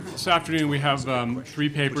This afternoon we have three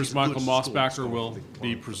papers. Michael Mossbacher will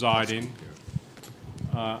be presiding.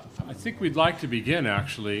 I think we'd like to begin,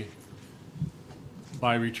 actually,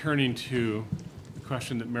 by returning to the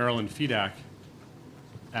question that Marilyn Fedak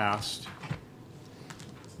asked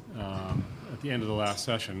at the end of the last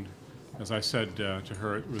session. As I said to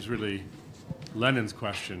her, it was really Lenin's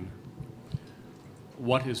question,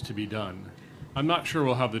 what is to be done? I'm not sure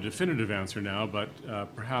we'll have the definitive answer now, but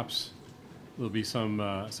perhaps there'll be some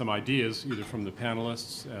ideas, either from the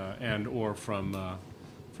panelists and or from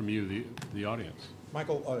you, the audience.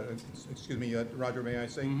 Michael, excuse me, Roger, may I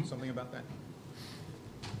say something about that?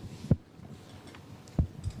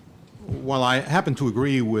 Well, I happen to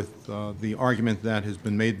agree with the argument that has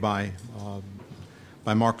been made by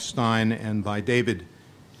Mark Steyn and by David,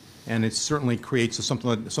 and it certainly creates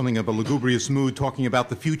something of a lugubrious mood talking about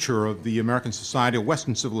the future of the American society, of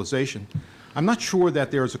Western civilization. I'm not sure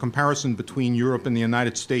that there is a comparison between Europe and the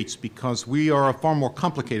United States, because we are far more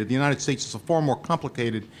complicated. The United States is a far more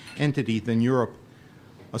complicated entity than Europe.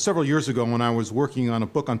 Several years ago, when I was working on a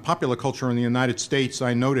book on popular culture in the United States,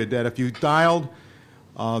 I noted that if you dialed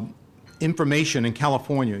information in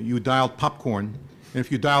California, you dialed popcorn, and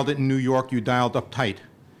if you dialed it in New York, you dialed uptight.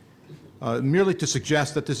 Merely to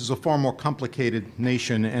suggest that this is a far more complicated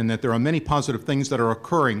nation and that there are many positive things that are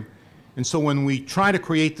occurring. And so when we try to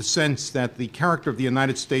create the sense that the character of the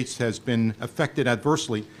United States has been affected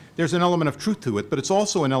adversely, there's an element of truth to it, but it's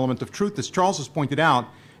also an element of truth, as Charles has pointed out,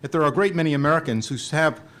 that there are a great many Americans who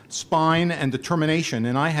have spine and determination,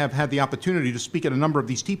 and I have had the opportunity to speak at a number of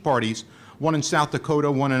these tea parties, one in South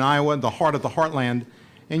Dakota, one in Iowa, the heart of the heartland,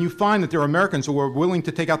 and you find that there are Americans who are willing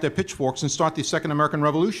to take out their pitchforks and start the Second American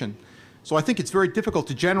Revolution. So I think it's very difficult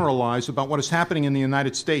to generalize about what is happening in the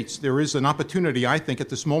United States. There is an opportunity, I think, at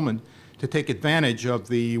this moment to take advantage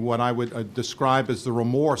of what I would describe as the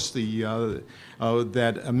remorse that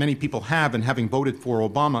many people have in having voted for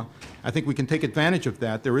Obama. I think we can take advantage of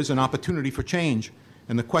that. There is an opportunity for change,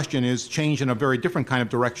 and the question is change in a very different kind of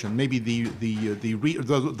direction, maybe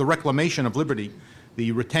the reclamation of liberty,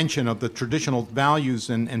 the retention of the traditional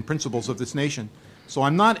values and principles of this nation. So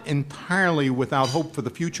I'm not entirely without hope for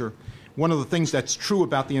the future. One of the things that's true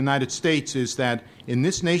about the United States is that in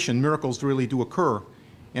this nation, miracles really do occur.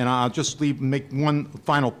 And I'll just make one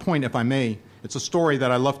final point, if I may. It's a story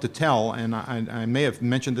that I love to tell, and I may have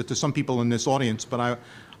mentioned it to some people in this audience, but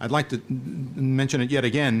I'd like to mention it yet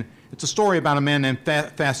again. It's a story about a man named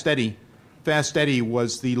Fast Eddie. Fast Eddie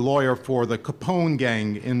was the lawyer for the Capone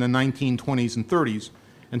gang in the 1920s and 30s.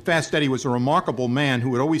 And Fast Eddie was a remarkable man who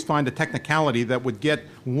would always find a technicality that would get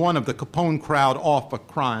one of the Capone crowd off a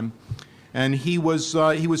crime. And he was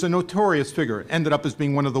a notorious figure, ended up as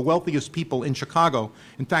being one of the wealthiest people in Chicago,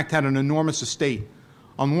 in fact had an enormous estate.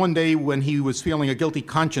 On one day when he was feeling a guilty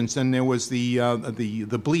conscience and there was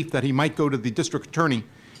the belief that he might go to the district attorney,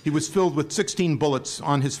 he was filled with 16 bullets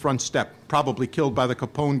on his front step, probably killed by the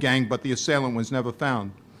Capone gang, but the assailant was never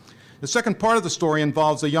found. The second part of the story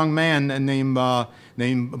involves a young man named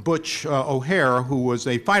Butch O'Hare, who was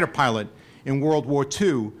a fighter pilot in World War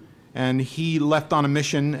II. And he left on a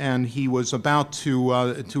mission, and he was about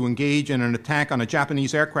to engage in an attack on a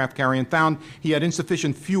Japanese aircraft carrier and found he had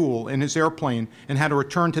insufficient fuel in his airplane and had to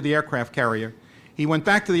return to the aircraft carrier. He went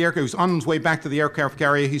back to the aircraft. He was on his way back to the aircraft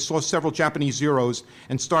carrier. He saw several Japanese Zeros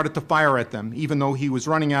and started to fire at them, even though he was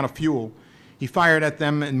running out of fuel. He fired at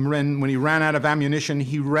them, and when he ran out of ammunition,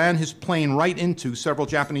 he ran his plane right into several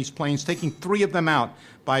Japanese planes, taking 3 of them out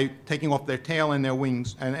by taking off their tail and their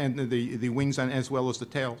wings, and the wings as well as the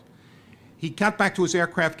tails. He got back to his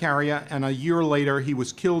aircraft carrier, and a year later he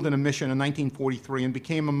was killed in a mission in 1943 and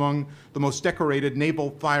became among the most decorated naval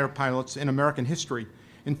fighter pilots in American history.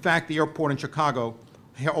 In fact, the airport in Chicago,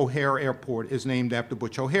 O'Hare Airport, is named after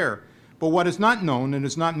Butch O'Hare. But what is not known and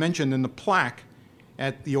is not mentioned in the plaque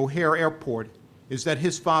at the O'Hare Airport is that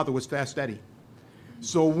his father was Fast Eddie.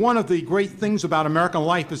 So one of the great things about American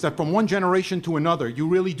life is that from one generation to another, you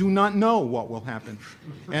really do not know what will happen.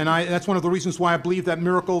 And that's one of the reasons why I believe that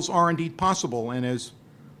miracles are indeed possible. And as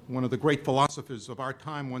one of the great philosophers of our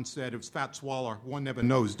time once said, "It's fat swallow, one never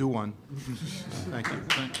knows, do one." Thank you.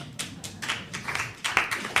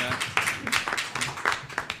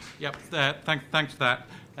 Thanks for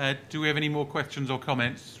that. Do we have any more questions or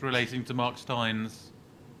comments relating to Mark Steyn's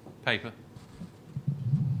paper?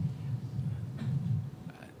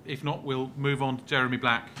 If not, we'll move on to Jeremy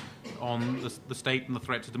Black on the state and the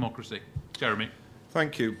threat to democracy. Jeremy.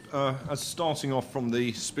 Thank you. As starting off from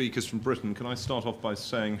the speakers from Britain, can I start off by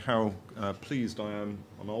saying how pleased I am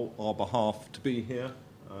on our behalf to be here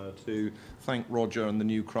to thank Roger and the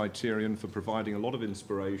New Criterion for providing a lot of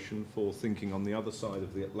inspiration for thinking on the other side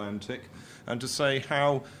of the Atlantic, and to say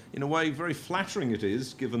how, in a way, very flattering it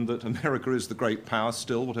is, given that America is the great power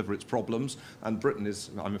still, whatever its problems, and Britain is,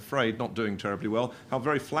 I'm afraid, not doing terribly well, how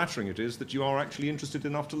very flattering it is that you are actually interested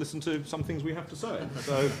enough to listen to some things we have to say.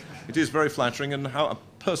 So it is very flattering, and how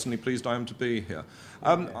personally pleased I am to be here.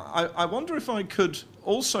 I wonder if I could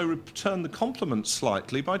also return the compliment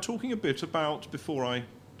slightly by talking a bit about, before I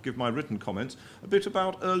give my written comments, a bit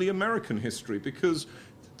about early American history, because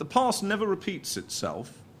the past never repeats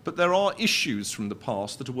itself, but there are issues from the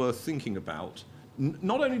past that are worth thinking about,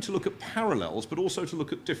 not only to look at parallels, but also to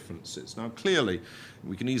look at differences. Now, clearly,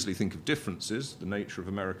 we can easily think of differences. The nature of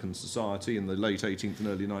American society in the late 18th and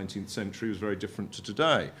early 19th century was very different to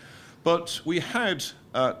today. But we had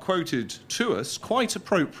quoted to us, quite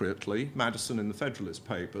appropriately, Madison in the Federalist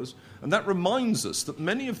Papers, and that reminds us that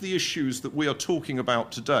many of the issues that we are talking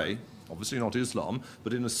about today, obviously not Islam,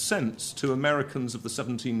 but in a sense to Americans of the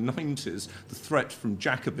 1790s, the threat from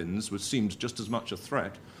Jacobins seemed just as much a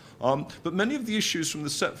threat. But many of the issues from the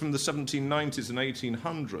 1790s and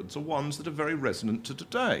 1800s are ones that are very resonant to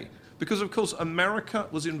today. Because, of course, America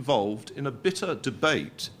was involved in a bitter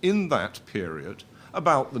debate in that period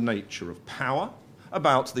about the nature of power,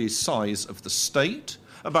 about the size of the state,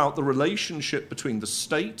 about the relationship between the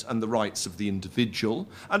state and the rights of the individual,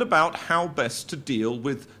 and about how best to deal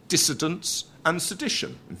with dissidents and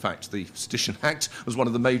sedition. In fact, the Sedition Act was one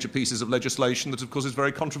of the major pieces of legislation that, of course, is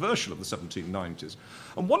very controversial of the 1790s.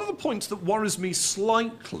 And one of the points that worries me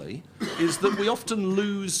slightly is that we often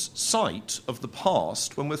lose sight of the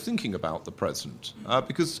past when we're thinking about the present,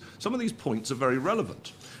 because some of these points are very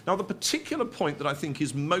relevant. Now, the particular point that I think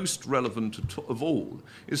is most relevant of all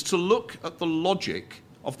is to look at the logic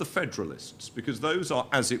of the Federalists, because those are,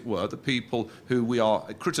 as it were, the people who we are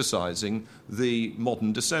criticising the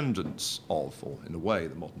modern descendants of, or in a way,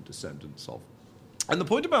 the modern descendants of. And the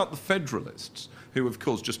point about the Federalists, who, of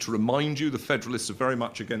course, just to remind you, the Federalists are very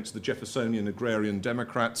much against the Jeffersonian agrarian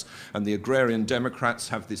Democrats, and the agrarian Democrats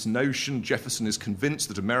have this notion, Jefferson is convinced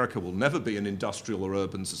that America will never be an industrial or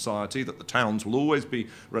urban society, that the towns will always be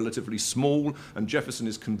relatively small, and Jefferson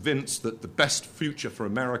is convinced that the best future for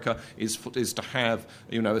America is to have,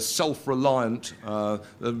 a self-reliant,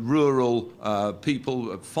 rural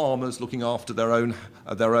people, farmers looking after their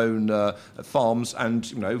own farms,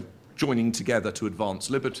 and, joining together to advance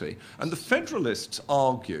liberty. And the Federalists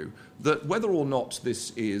argue that whether or not this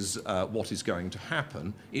is what is going to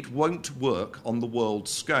happen, it won't work on the world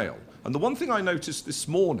scale. And the one thing I noticed this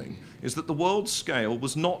morning is that the world scale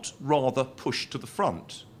was not rather pushed to the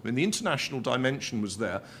front. I mean, the international dimension was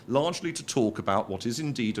there largely to talk about what is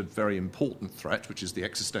indeed a very important threat, which is the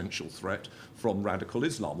existential threat from radical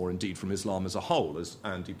Islam, or indeed from Islam as a whole, as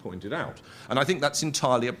Andy pointed out. And I think that's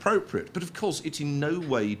entirely appropriate. But of course, it in no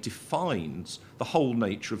way defines the whole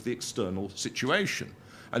nature of the external situation.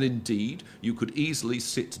 And indeed, you could easily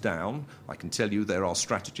sit down. I can tell you there are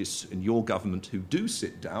strategists in your government who do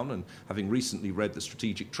sit down, and having recently read the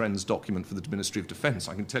Strategic Trends document for the Ministry of Defence,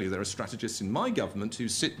 I can tell you there are strategists in my government who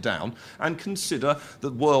sit down and consider the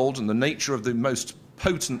world and the nature of the most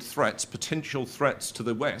potent threats, potential threats to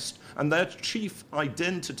the West, and their chief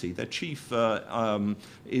identity, their chief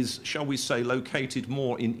is, shall we say, located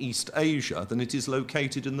more in East Asia than it is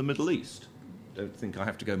located in the Middle East. Don't think I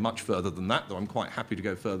have to go much further than that, though I'm quite happy to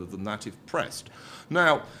go further than that if pressed.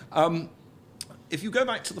 Now, if you go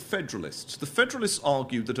back to the Federalists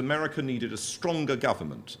argued that America needed a stronger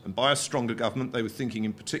government, and by a stronger government they were thinking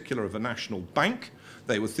in particular of a national bank.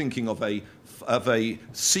 They were thinking of a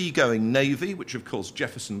seagoing navy, which of course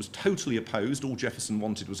Jefferson was totally opposed. All Jefferson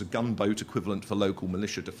wanted was a gunboat equivalent for local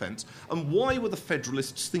militia defence. And why were the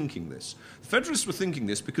Federalists thinking this? The Federalists were thinking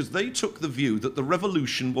this because they took the view that the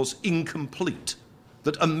revolution was incomplete,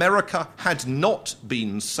 that America had not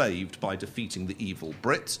been saved by defeating the evil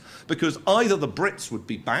Brits, because either the Brits would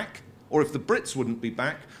be back, or if the Brits wouldn't be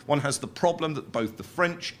back, one has the problem that both the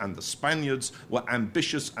French and the Spaniards were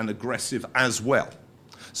ambitious and aggressive as well.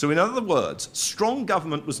 So in other words, strong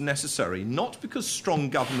government was necessary, not because strong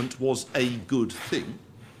government was a good thing.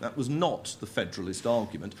 That was not the Federalist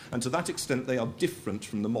argument, and to that extent they are different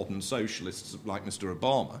from the modern socialists like Mr.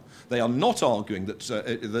 Obama. They are not arguing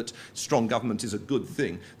that strong government is a good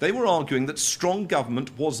thing. They were arguing that strong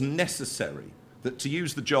government was necessary, that, to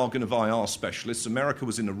use the jargon of IR specialists, America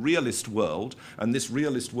was in a realist world, and this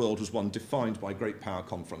realist world was one defined by great power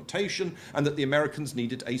confrontation, and that the Americans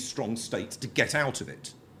needed a strong state to get out of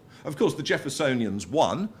it. Of course, the Jeffersonians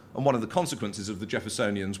won, and one of the consequences of the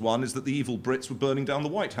Jeffersonians won is that the evil Brits were burning down the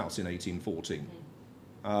White House in 1814.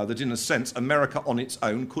 that in a sense America on its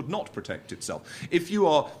own could not protect itself. If you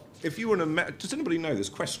were an American, does anybody know this?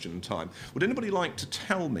 Question time. Would anybody like to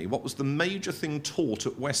tell me what was the major thing taught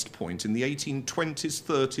at West Point in the 1820s,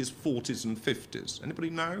 30s, 40s and 50s?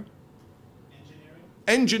 Anybody know?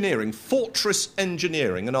 Engineering, fortress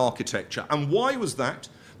engineering and architecture. And why was that?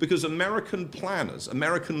 Because American planners,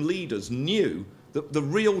 American leaders knew that the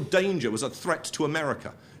real danger was a threat to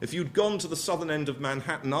America. If you'd gone to the southern end of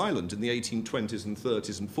Manhattan Island in the 1820s and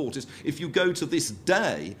 30s and 40s, if you go to this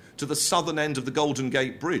day to the southern end of the Golden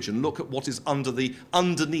Gate Bridge and look at what is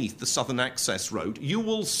underneath the Southern Access Road, you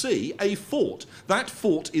will see a fort. That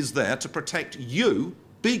fort is there to protect you,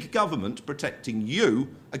 big government protecting you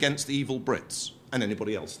against the evil Brits and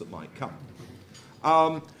anybody else that might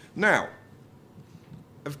come. Now,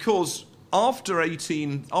 of course, after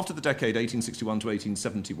the decade 1861 to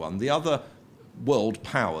 1871, the other world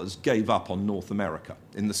powers gave up on North America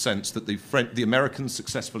in the sense that the Americans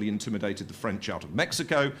successfully intimidated the French out of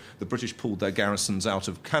Mexico, the British pulled their garrisons out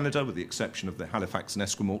of Canada, with the exception of the Halifax and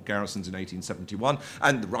Esquimalt garrisons in 1871,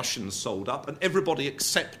 and the Russians sold up, and everybody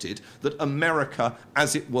accepted that America,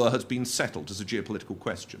 as it were, had been settled as a geopolitical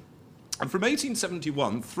question. And from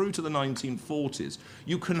 1871 through to the 1940s,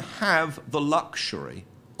 you can have the luxury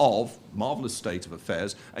of, marvellous state of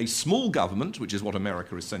affairs, a small government, which is what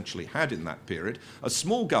America essentially had in that period, a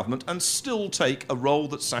small government, and still take a role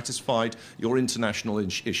that satisfied your international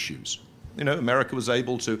issues. You know, America was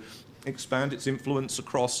able to expand its influence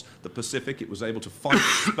across the Pacific. It was able to fight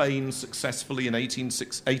Spain successfully in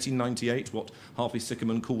 1898, what Harvey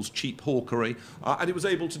Sickerman calls cheap hawkery, and it was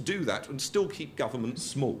able to do that and still keep government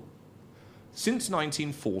small. Since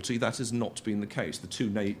 1940, that has not been the case. The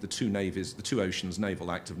Two Oceans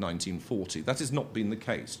Naval Act of 1940, that has not been the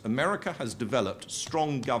case. America has developed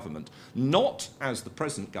strong government, not as the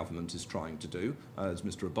present government is trying to do, as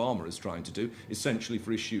Mr. Obama is trying to do, essentially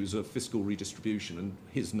for issues of fiscal redistribution and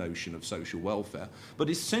his notion of social welfare, but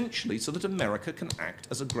essentially so that America can act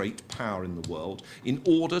as a great power in the world in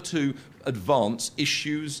order to advance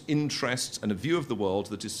issues, interests, and a view of the world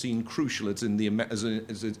that is seen crucial as in the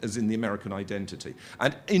American identity.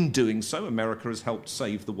 And in doing so, America has helped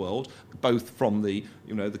save the world, both from the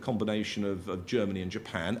combination of Germany and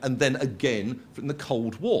Japan, and then again from the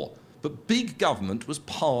Cold War. But big government was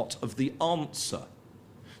part of the answer.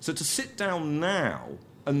 So to sit down now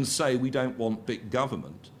and say we don't want big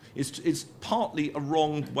government is partly a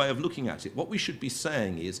wrong way of looking at it. What we should be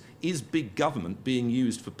saying is big government being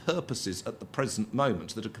used for purposes at the present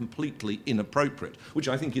moment that are completely inappropriate, which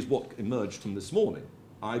I think is what emerged from this morning.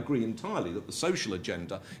 I agree entirely that the social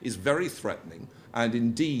agenda is very threatening and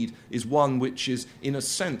indeed is one which is, in a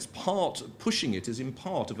sense, pushing it is in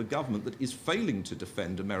part of a government that is failing to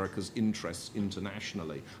defend America's interests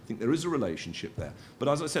internationally. I think there is a relationship there. But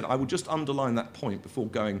as I said, I would just underline that point before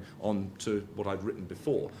going on to what I'd written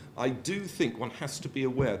before. I do think one has to be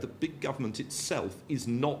aware that big government itself is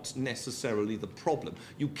not necessarily the problem.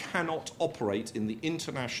 You cannot operate in the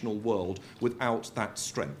international world without that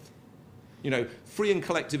strength. You know, free and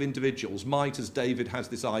collective individuals might, as David has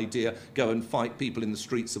this idea, go and fight people in the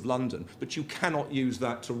streets of London, but you cannot use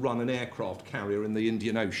that to run an aircraft carrier in the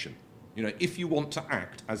Indian Ocean. You know, if you want to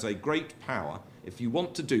act as a great power, if you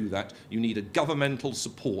want to do that, you need a governmental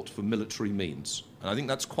support for military means. And I think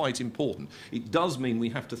that's quite important. It does mean we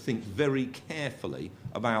have to think very carefully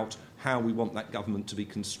about how we want that government to be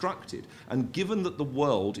constructed. And given that the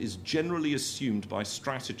world is generally assumed by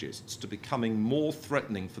strategists to becoming more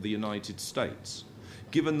threatening for the United States,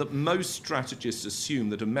 given that most strategists assume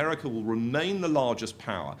that America will remain the largest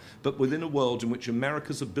power, but within a world in which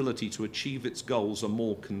America's ability to achieve its goals are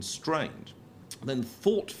more constrained, then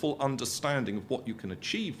thoughtful understanding of what you can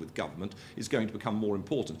achieve with government is going to become more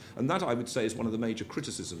important. And that, I would say, is one of the major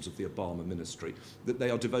criticisms of the Obama ministry, that they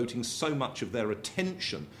are devoting so much of their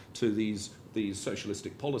attention to these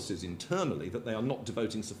socialistic policies internally that they are not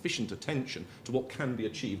devoting sufficient attention to what can be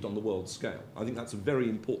achieved on the world scale. I think that's a very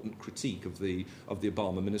important critique of the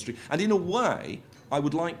Obama ministry. And in a way, I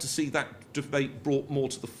would like to see that debate brought more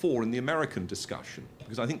to the fore in the American discussion,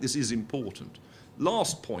 because I think this is important.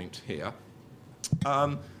 Last point here.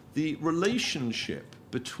 The relationship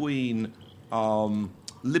between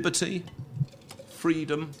liberty,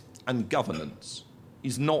 freedom, and governance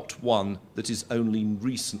is not one that is only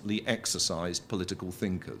recently exercised political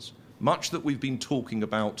thinkers. Much that we've been talking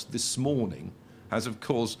about this morning has, of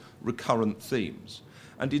course, recurrent themes.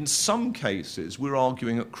 And in some cases, we're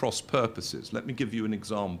arguing at cross purposes. Let me give you an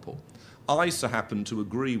example. I so happen to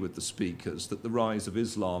agree with the speakers that the rise of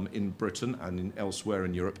Islam in Britain and elsewhere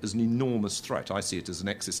in Europe is an enormous threat. I see it as an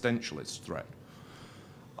existentialist threat.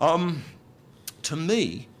 To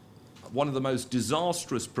me, one of the most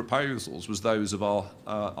disastrous proposals was those of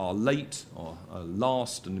our late or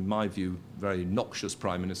last and, in my view, very noxious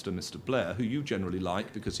Prime Minister, Mr. Blair, who you generally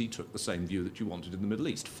like because he took the same view that you wanted in the Middle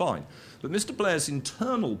East. Fine. But Mr. Blair's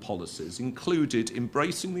internal policies included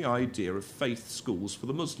embracing the idea of faith schools for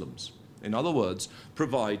the Muslims. In other words,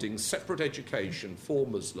 providing separate education for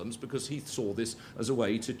Muslims because he saw this as a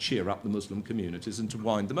way to cheer up the Muslim communities and to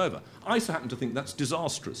wind them over. I so happen to think that's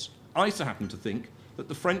disastrous. I so happen to think that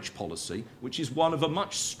the French policy, which is one of a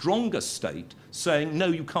much stronger state, saying, no,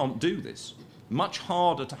 you can't do this, much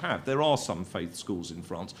harder to have. There are some faith schools in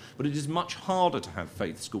France, but it is much harder to have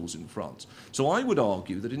faith schools in France. So I would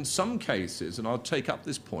argue that in some cases, and I'll take up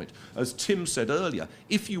this point, as Tim said earlier,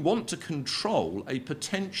 if you want to control a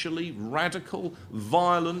potentially radical,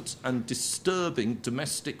 violent and disturbing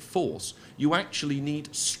domestic force, you actually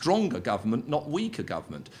need stronger government, not weaker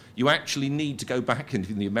government. You actually need to go back in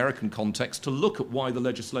the American context to look at why the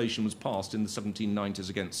legislation was passed in the 1790s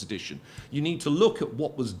against sedition. You need to look at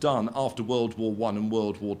what was done after World War I and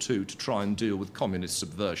World War II to try and deal with communist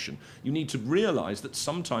subversion. You need to realise that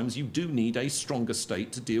sometimes you do need a stronger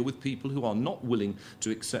state to deal with people who are not willing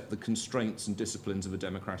to accept the constraints and disciplines of a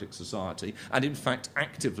democratic society and in fact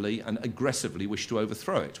actively and aggressively wish to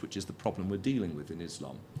overthrow it, which is the problem we're dealing with in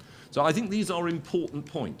Islam. So I think these are important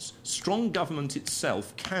points. Strong government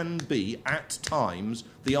itself can be, at times,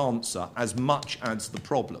 the answer as much as the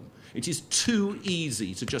problem. It is too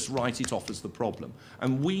easy to just write it off as the problem.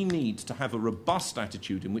 And we need to have a robust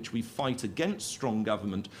attitude in which we fight against strong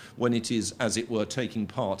government when it is, as it were, taking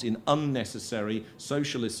part in unnecessary,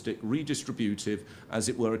 socialistic, redistributive, as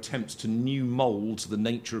it were, attempts to new mould the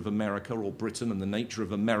nature of America or Britain and the nature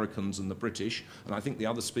of Americans and the British. And I think the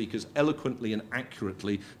other speakers eloquently and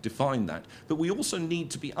accurately define that. But we also need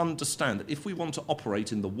to understand that if we want to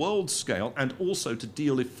operate in the world scale and also to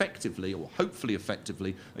deal effectively, or hopefully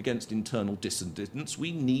effectively, against internal dissidents,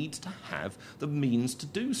 we need to have the means to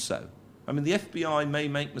do so. I mean, the FBI may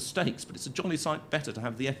make mistakes, but it's a jolly sight better to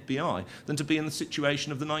have the FBI than to be in the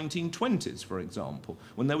situation of the 1920s, for example,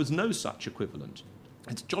 when there was no such equivalent.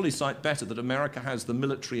 It's a jolly sight better that America has the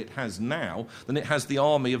military it has now than it has the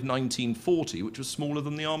army of 1940, which was smaller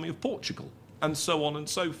than the army of Portugal, and so on and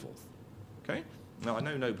so forth. Okay? Now, I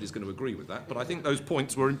know nobody's going to agree with that, but I think those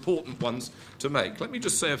points were important ones to make. Let me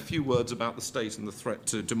just say a few words about the state and the threat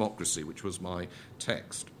to democracy, which was my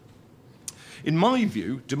text. In my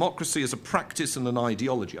view, democracy is a practice and an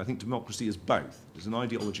ideology. I think democracy is both. It is an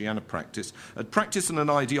ideology and a practice and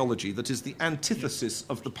an ideology that is the antithesis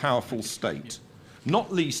of the powerful state,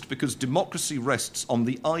 not least because democracy rests on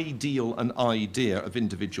the ideal and idea of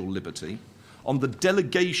individual liberty, on the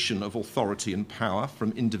delegation of authority and power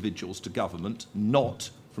from individuals to government,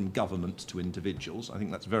 not from government to individuals. I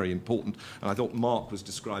think that's very important. And I thought Mark was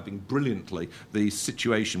describing brilliantly the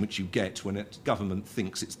situation which you get when government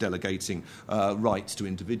thinks it's delegating rights to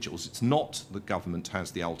individuals. It's not that government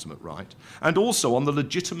has the ultimate right. And also on the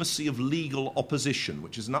legitimacy of legal opposition,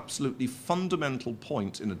 which is an absolutely fundamental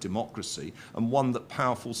point in a democracy and one that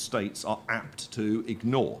powerful states are apt to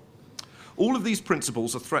ignore. All of these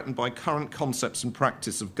principles are threatened by current concepts and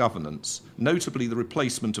practice of governance, notably the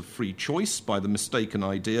replacement of free choice by the mistaken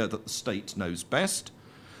idea that the state knows best,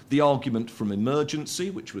 the argument from emergency,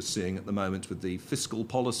 which we're seeing at the moment with the fiscal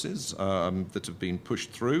policies that have been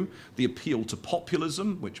pushed through, the appeal to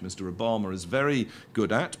populism, which Mr. Obama is very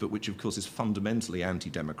good at, but which, of course, is fundamentally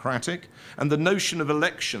anti-democratic, and the notion of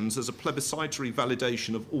elections as a plebiscitary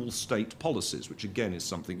validation of all state policies, which, again, is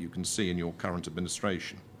something you can see in your current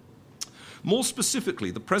administration. More specifically,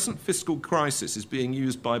 the present fiscal crisis is being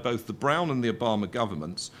used by both the Brown and the Obama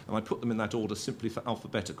governments, and I put them in that order simply for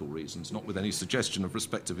alphabetical reasons, not with any suggestion of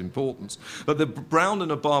respective importance, but the Brown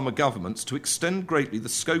and Obama governments to extend greatly the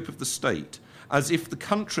scope of the state as if the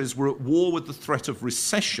countries were at war with the threat of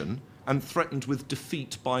recession and threatened with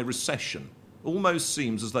defeat by recession. Almost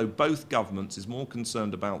seems as though both governments is more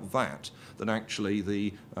concerned about that than actually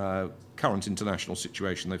the current international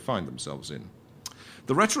situation they find themselves in.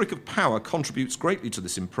 The rhetoric of power contributes greatly to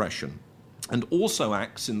this impression and also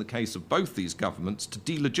acts, in the case of both these governments, to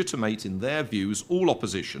delegitimate in their views all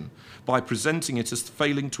opposition by presenting it as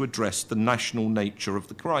failing to address the national nature of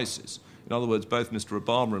the crisis. In other words, both Mr.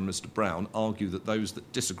 Obama and Mr. Brown argue that those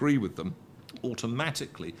that disagree with them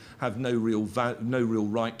automatically have no real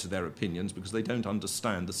right to their opinions because they don't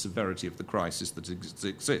understand the severity of the crisis that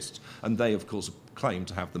exists, and they, of course, claim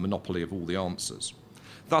to have the monopoly of all the answers.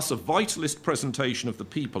 Thus, a vitalist presentation of the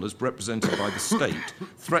people as represented by the state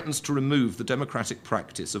threatens to remove the democratic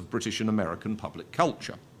practice of British and American public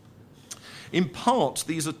culture. In part,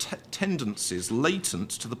 these are tendencies latent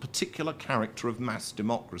to the particular character of mass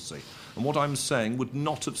democracy, and what I'm saying would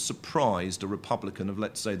not have surprised a Republican of,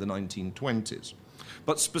 let's say, the 1920s.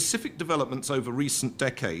 But specific developments over recent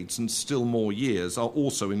decades and still more years are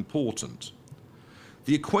also important.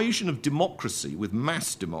 The equation of democracy with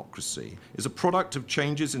mass democracy is a product of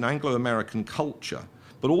changes in Anglo-American culture,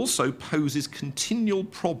 but also poses continual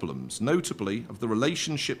problems, notably of the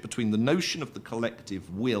relationship between the notion of the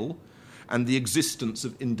collective will and the existence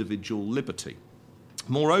of individual liberty.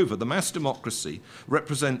 Moreover, the mass democracy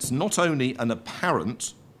represents not only an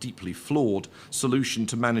apparent, deeply flawed solution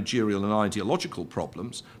to managerial and ideological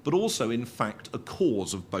problems, but also, in fact, a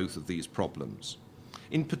cause of both of these problems.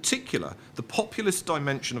 In particular, the populist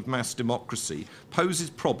dimension of mass democracy poses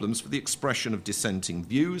problems for the expression of dissenting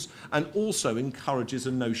views and also encourages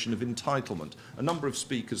a notion of entitlement. A number of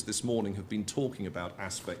speakers this morning have been talking about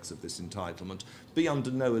aspects of this entitlement. Be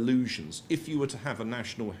under no illusions. If you were to have a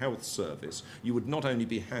national health service, you would not only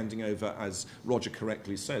be handing over, as Roger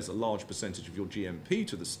correctly says, a large percentage of your GMP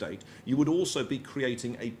to the state, you would also be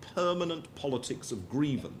creating a permanent politics of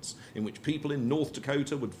grievance in which people in North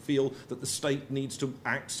Dakota would feel that the state needs to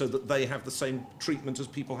act so that they have the same treatment as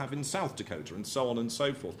people have in South Dakota, and so on and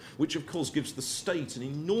so forth, which of course gives the state an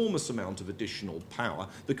enormous amount of additional power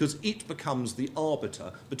because it becomes the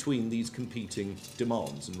arbiter between these competing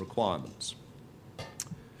demands and requirements.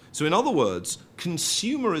 So in other words,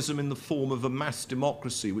 consumerism in the form of a mass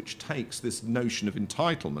democracy which takes this notion of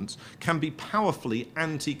entitlements can be powerfully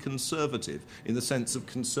anti-conservative in the sense of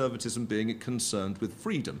conservatism being concerned with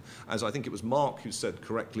freedom. As I think it was Mark who said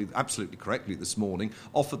correctly, absolutely correctly this morning,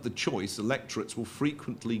 offered the choice, electorates will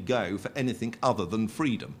frequently go for anything other than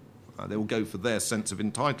freedom. They will go for their sense of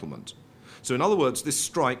entitlement. So in other words, this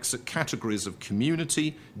strikes at categories of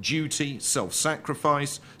community, duty,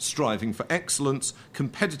 self-sacrifice, striving for excellence,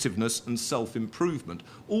 competitiveness and self-improvement,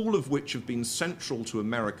 all of which have been central to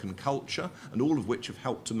American culture and all of which have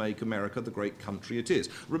helped to make America the great country it is.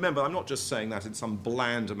 Remember, I'm not just saying that in some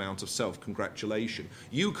bland amount of self-congratulation.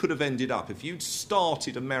 You could have ended up, if you'd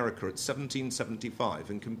started America at 1775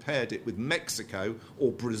 and compared it with Mexico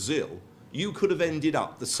or Brazil, you could have ended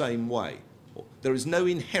up the same way. There is no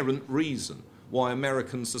inherent reason why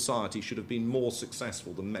American society should have been more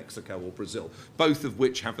successful than Mexico or Brazil, both of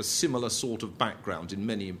which have a similar sort of background in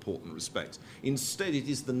many important respects. Instead, it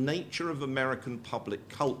is the nature of American public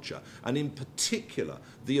culture, and in particular,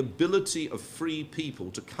 the ability of free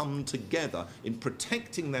people to come together in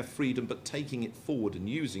protecting their freedom but taking it forward and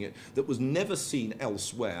using it, that was never seen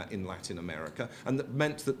elsewhere in Latin America, and that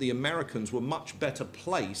meant that the Americans were much better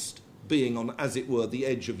placed, being on, as it were, the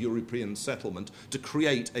edge of European settlement, to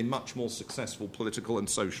create a much more successful political and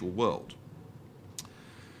social world.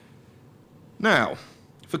 Now,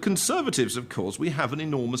 for conservatives, of course, we have an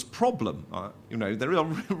enormous problem. There are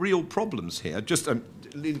real problems here. Just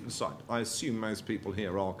leaving aside, I assume most people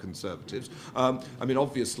here are conservatives.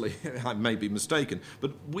 Obviously, I may be mistaken,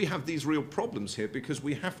 but we have these real problems here because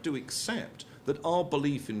we have to accept that our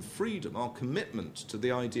belief in freedom, our commitment to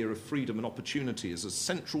the idea of freedom and opportunity as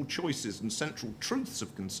central choices and central truths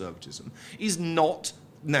of conservatism, is not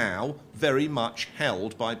now very much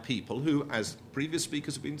held by people who, as previous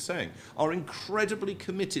speakers have been saying, are incredibly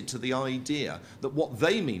committed to the idea that what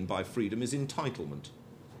they mean by freedom is entitlement.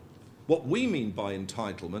 What we mean by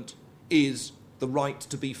entitlement is the right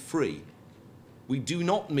to be free. We do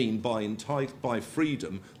not mean by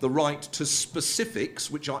freedom the right to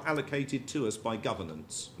specifics which are allocated to us by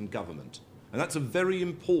governance and government. And that's a very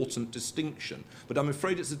important distinction. But I'm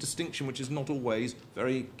afraid it's a distinction which is not always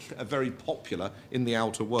very popular in the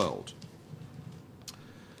outer world.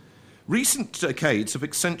 Recent decades have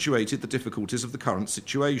accentuated the difficulties of the current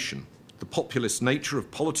situation. The populist nature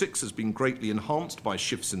of politics has been greatly enhanced by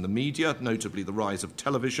shifts in the media, notably the rise of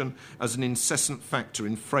television, as an incessant factor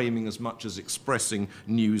in framing as much as expressing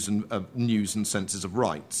news and senses of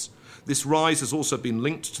rights. This rise has also been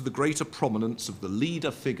linked to the greater prominence of the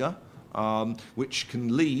leader figure, which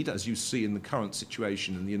can lead, as you see in the current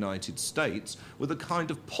situation in the United States, with a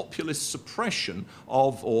kind of populist suppression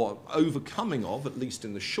of, or overcoming of, at least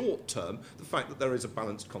in the short term, the fact that there is a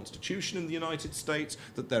balanced constitution in the United States,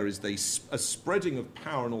 that there is a spreading of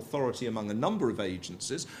power and authority among a number of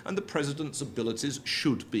agencies, and the president's abilities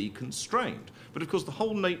should be constrained. But of course, the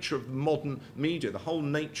whole nature of modern media, the whole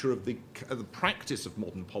nature of the practice of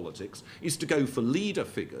modern politics is to go for leader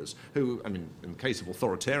figures who, in the case of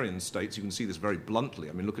authoritarian states, you can see this very bluntly.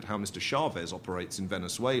 Look at how Mr. Chavez operates in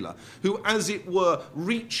Venezuela, who, as it were,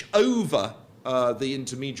 reach over the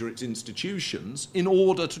intermediate institutions in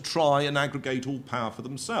order to try and aggregate all power for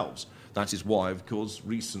themselves. That is why, of course,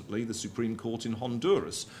 recently the Supreme Court in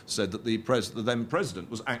Honduras said that the then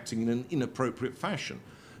president was acting in an inappropriate fashion.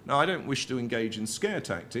 Now, I don't wish to engage in scare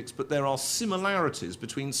tactics, but there are similarities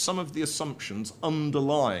between some of the assumptions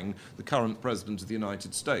underlying the current President of the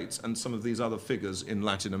United States and some of these other figures in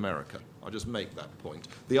Latin America. I'll just make that point.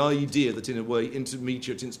 The idea that, in a way,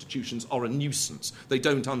 intermediate institutions are a nuisance. They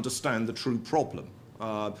don't understand the true problem.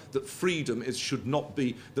 That freedom should not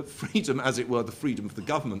be, that freedom, as it were, the freedom of the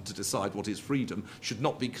government to decide what is freedom, should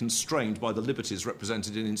not be constrained by the liberties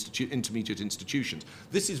represented in intermediate institutions.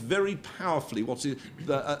 This is very powerfully what is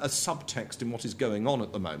a subtext in what is going on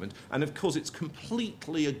at the moment, and of course it's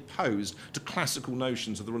completely opposed to classical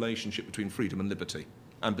notions of the relationship between freedom and liberty,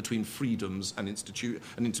 and between freedoms and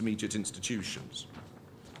intermediate institutions.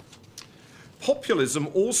 Populism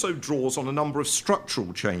also draws on a number of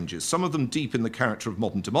structural changes, some of them deep in the character of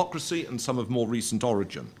modern democracy and some of more recent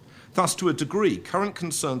origin. Thus, to a degree, current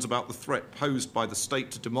concerns about the threat posed by the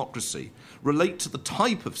state to democracy relate to the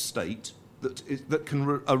type of state that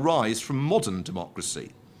can arise from modern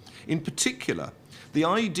democracy. In particular, the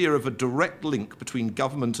idea of a direct link between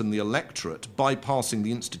government and the electorate bypassing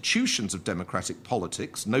the institutions of democratic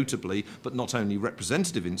politics, notably but not only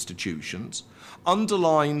representative institutions,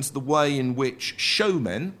 underlines the way in which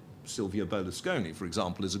showmen, Silvio Berlusconi, for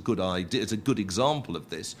example, is a good example of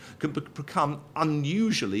this, can become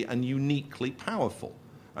unusually and uniquely powerful.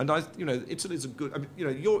 And Italy is a good.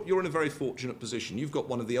 You're in a very fortunate position. You've got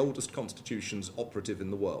one of the oldest constitutions operative in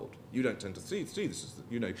the world. You don't tend to see this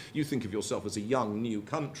as you think of yourself as a young new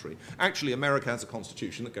country. Actually, America has a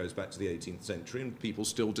constitution that goes back to the 18th century, and people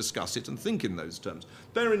still discuss it and think in those terms.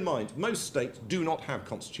 Bear in mind, most states do not have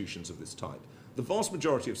constitutions of this type. The vast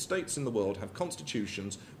majority of states in the world have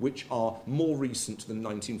constitutions which are more recent than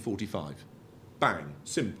 1945. Bang,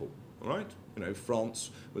 simple. All right?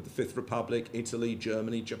 France with the Fifth Republic, Italy,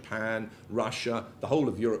 Germany, Japan, Russia, the whole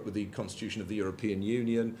of Europe with the Constitution of the European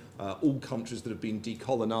Union, all countries that have been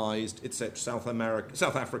decolonised, etc.,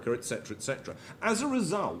 South Africa, etc., etc. As a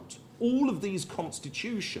result, all of these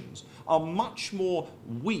constitutions are much more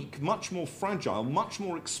weak, much more fragile, much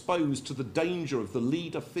more exposed to the danger of the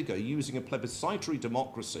leader figure using a plebiscitary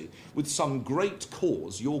democracy with some great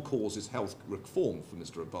cause, your cause is health reform for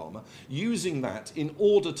Mr. Obama, using that in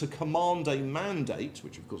order to command a mandate,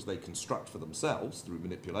 which of course they construct for themselves through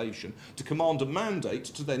manipulation, to command a mandate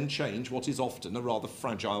to then change what is often a rather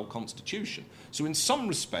fragile constitution. So in some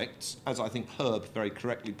respects, as I think Herb very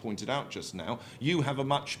correctly pointed out just now, you have a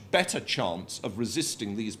much better chance of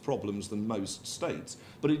resisting these problems than most states.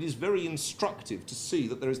 But it is very instructive to see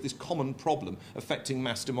that there is this common problem affecting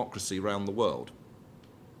mass democracy around the world.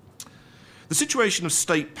 The situation of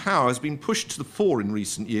state power has been pushed to the fore in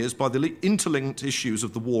recent years by the interlinked issues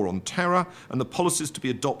of the war on terror and the policies to be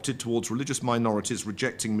adopted towards religious minorities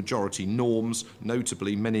rejecting majority norms,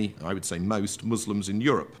 notably many, I would say most, Muslims in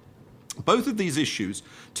Europe. Both of these issues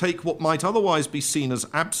take what might otherwise be seen as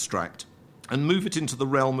abstract and move it into the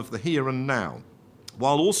realm of the here and now,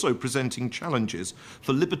 while also presenting challenges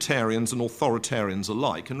for libertarians and authoritarians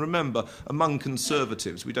alike. And remember, among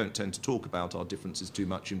conservatives, we don't tend to talk about our differences too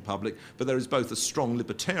much in public, but there is both a strong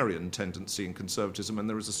libertarian tendency in conservatism and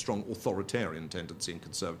there is a strong authoritarian tendency in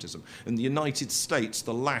conservatism. In the United States,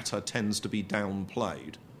 the latter tends to be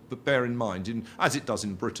downplayed. But bear in mind, as it does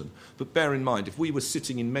in Britain, but bear in mind, if we were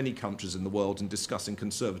sitting in many countries in the world and discussing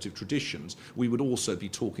conservative traditions, we would also be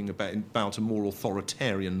talking about a more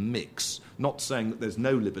authoritarian mix. Not saying that there's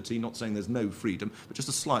no liberty, not saying there's no freedom, but just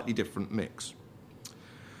a slightly different mix.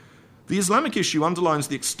 The Islamic issue underlines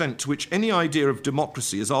the extent to which any idea of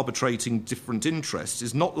democracy as arbitrating different interests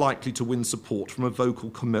is not likely to win support from a vocal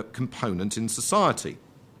component in society.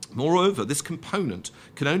 Moreover, this component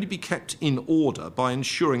can only be kept in order by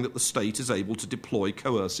ensuring that the state is able to deploy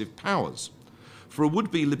coercive powers. For a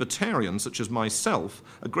would-be libertarian such as myself,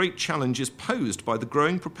 a great challenge is posed by the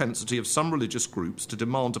growing propensity of some religious groups to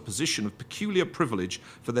demand a position of peculiar privilege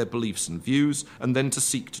for their beliefs and views, and then to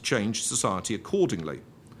seek to change society accordingly.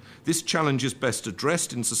 This challenge is best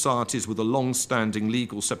addressed in societies with a long-standing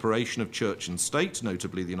legal separation of church and state,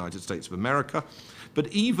 notably the United States of America.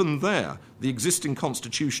 But even there, the existing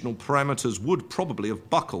constitutional parameters would probably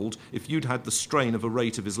have buckled if you'd had the strain of a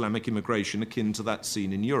rate of Islamic immigration akin to that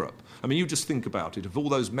seen in Europe. I mean, you just think about it. If all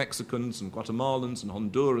those Mexicans and Guatemalans and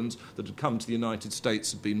Hondurans that had come to the United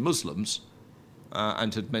States had been Muslims,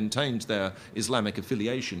 and had maintained their Islamic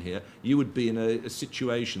affiliation here, you would be in a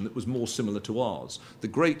situation that was more similar to ours. The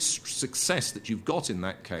great success that you've got in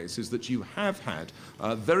that case is that you have had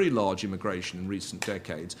very large immigration in recent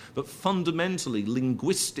decades, but fundamentally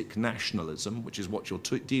linguistic nationalism, which is what you're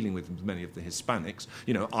dealing with many of the Hispanics.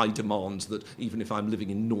 You know, I demand that even if I'm living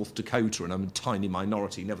in North Dakota and I'm a tiny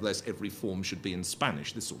minority, nevertheless every form should be in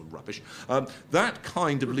Spanish, this sort of rubbish. That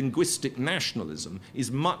kind of linguistic nationalism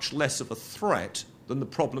is much less of a threat than the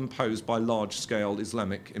problem posed by large-scale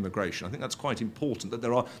Islamic immigration. I think that's quite important, that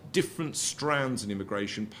there are different strands in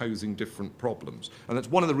immigration posing different problems. And that's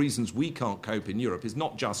one of the reasons we can't cope in Europe, is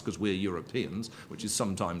not just because we're Europeans, which is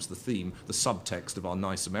sometimes the theme, the subtext of our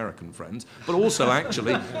nice American friends, but also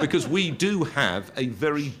actually because we do have a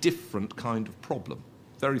very different kind of problem.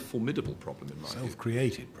 Very formidable problem, in my view.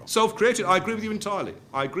 Self-created problem. Self-created. I agree with you entirely.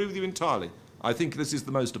 I think this is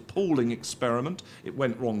the most appalling experiment. It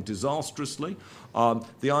went wrong disastrously.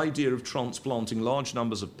 The idea of transplanting large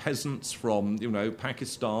numbers of peasants from,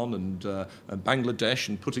 Pakistan and Bangladesh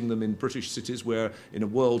and putting them in British cities, where in a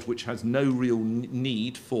world which has no real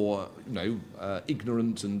need for,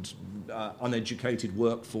 ignorant and uneducated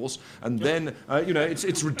workforce, and then,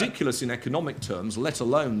 it's ridiculous in economic terms, let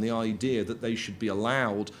alone the idea that they should be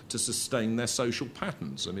allowed to sustain their social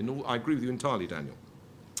patterns. I mean, I agree with you entirely, Daniel.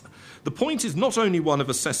 The point is not only one of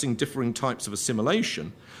assessing differing types of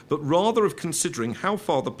assimilation, but rather of considering how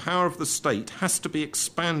far the power of the state has to be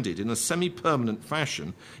expanded in a semi-permanent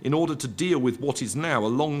fashion in order to deal with what is now a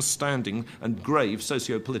long-standing and grave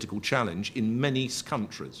socio-political challenge in many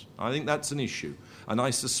countries. I think that's an issue, and I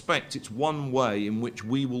suspect it's one way in which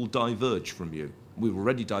we will diverge from you. We've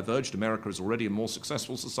already diverged. America is already a more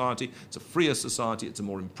successful society. It's a freer society. It's a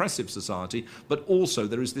more impressive society. But also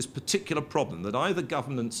there is this particular problem that either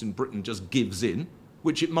governance in Britain just gives in,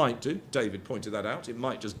 which it might do. David pointed that out. It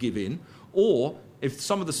might just give in. Or if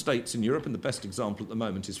some of the states in Europe, and the best example at the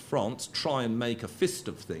moment is France, try and make a fist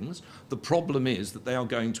of things, the problem is that they are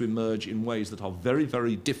going to emerge in ways that are very,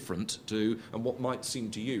 very different to, and what might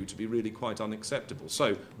seem to you to be really quite unacceptable.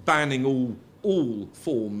 So banning all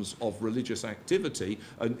forms of religious activity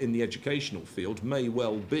in the educational field may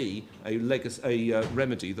well be a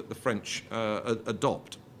remedy that the French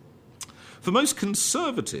adopt. For most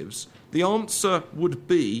conservatives, the answer would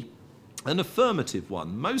be an affirmative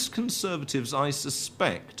one. Most conservatives, I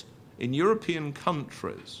suspect, in European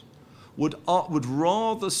countries would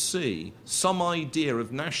rather see some idea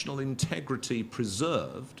of national integrity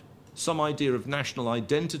preserved, some idea of national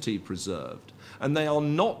identity preserved, and they are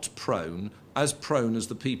not prone as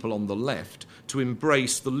the people on the left to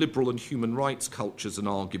embrace the liberal and human rights cultures and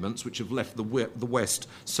arguments which have left the West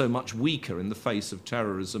so much weaker in the face of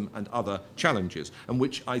terrorism and other challenges, and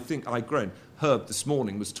which I think Herb this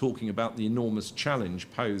morning was talking about the enormous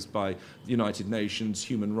challenge posed by the United Nations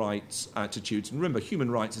human rights attitudes. And remember,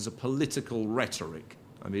 human rights is a political rhetoric.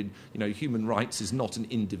 I mean, human rights is not an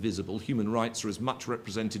indivisible. Human rights are as much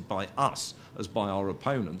represented by us as by our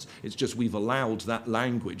opponents. It's just we've allowed that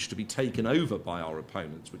language to be taken over by our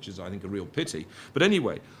opponents, which is, I think, a real pity. But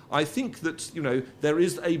anyway, I think that, there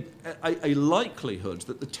is a likelihood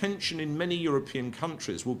that the tension in many European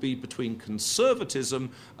countries will be between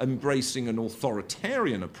conservatism embracing an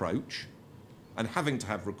authoritarian approach and having to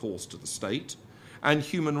have recourse to the state, and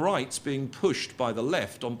human rights being pushed by the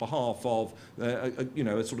left on behalf of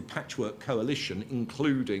a sort of patchwork coalition,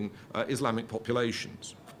 including Islamic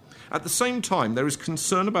populations. At the same time, there is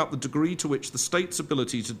concern about the degree to which the state's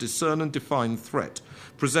ability to discern and define threat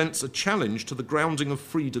presents a challenge to the grounding of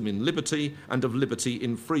freedom in liberty and of liberty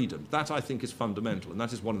in freedom. That, I think, is fundamental, and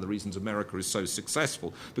that is one of the reasons America is so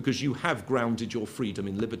successful, because you have grounded your freedom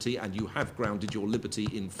in liberty and you have grounded your liberty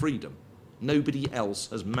in freedom. Nobody else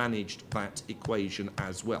has managed that equation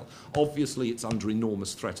as well. Obviously, it's under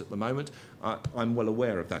enormous threat at the moment. I'm well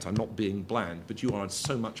aware of that. I'm not being bland, but you are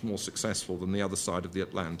so much more successful than the other side of the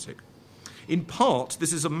Atlantic. In part,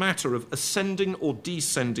 this is a matter of ascending or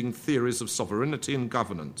descending theories of sovereignty and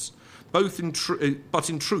governance. But in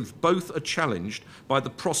truth, both are challenged by the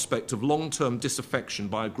prospect of long-term disaffection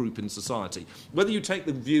by a group in society. Whether you take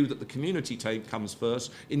the view that the community comes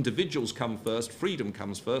first, individuals come first, freedom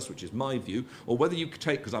comes first, which is my view, or whether you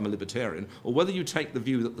take, because I'm a libertarian, or whether you take the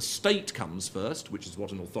view that the state comes first, which is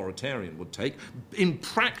what an authoritarian would take, in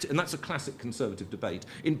practice, and that's a classic conservative debate,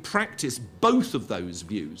 in practice, both of those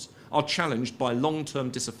views are challenged by long-term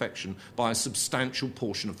disaffection by a substantial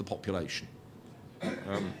portion of the population.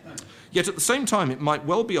 Yet at the same time, it might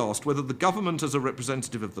well be asked whether the government as a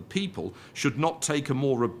representative of the people should not take a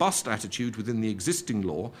more robust attitude within the existing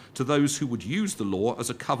law to those who would use the law as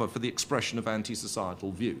a cover for the expression of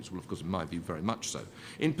anti-societal views. Well, of course, in my view, very much so.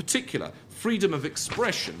 In particular, freedom of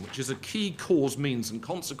expression, which is a key cause, means and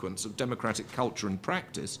consequence of democratic culture and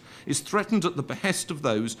practice, is threatened at the behest of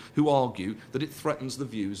those who argue that it threatens the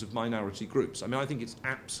views of minority groups. I mean, I think it's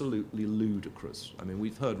absolutely ludicrous. I mean,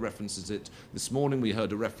 we've heard references to it this morning. We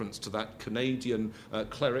heard a reference to that Canadian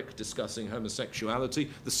cleric discussing homosexuality.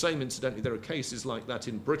 The same, incidentally, there are cases like that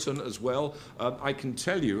in Britain as well. I can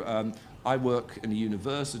tell you, I work in a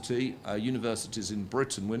university. Universities in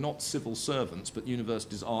Britain, we're not civil servants, but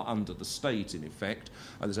universities are under the state, in effect.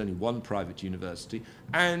 There's only one private university.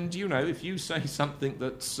 And, you know, if you say something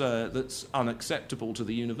that's unacceptable to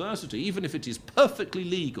the university, even if it is perfectly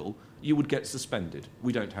legal, you would get suspended.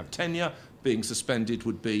 We don't have tenure. Being suspended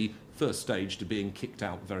would be first stage to being kicked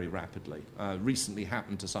out very rapidly. Recently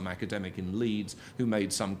happened to some academic in Leeds who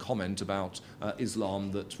made some comment about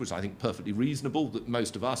Islam that was, I think, perfectly reasonable, that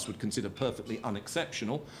most of us would consider perfectly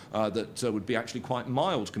unexceptional, that would be actually quite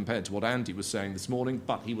mild compared to what Andy was saying this morning,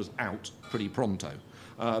 but he was out pretty pronto.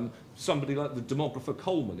 Somebody like the demographer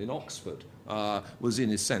Coleman in Oxford was, in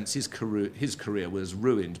a sense, his career was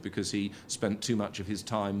ruined because he spent too much of his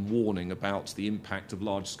time warning about the impact of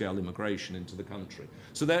large-scale immigration into the country.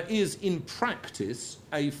 So there is, in practice,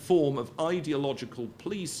 a form of ideological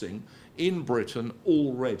policing in Britain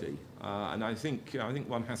already, and I think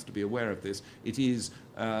one has to be aware of this. It is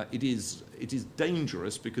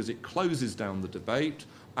dangerous because it closes down the debate.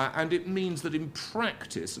 And it means that in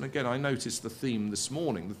practice, and again I noticed the theme this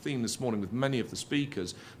morning with many of the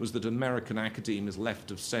speakers was that American academe is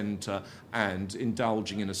left of centre and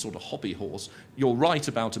indulging in a sort of hobby horse. You're right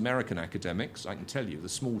about American academics. I can tell you the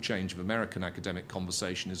small change of American academic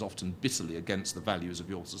conversation is often bitterly against the values of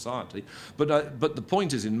your society. But the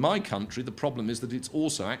point is, in my country, the problem is that it's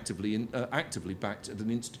also actively backed at an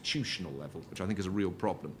institutional level, which I think is a real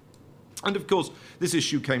problem. And of course, this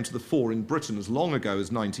issue came to the fore in Britain as long ago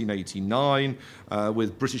as 1989,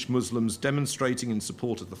 with British Muslims demonstrating in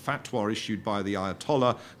support of the fatwa issued by the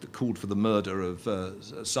Ayatollah that called for the murder of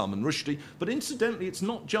Salman Rushdie. But incidentally, it's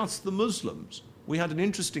not just the Muslims. We had an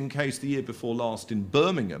interesting case the year before last in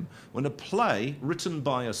Birmingham when a play written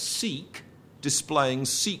by a Sikh displaying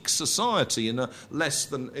Sikh society in a less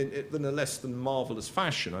than marvellous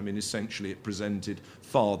fashion. I mean, essentially it presented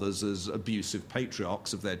fathers as abusive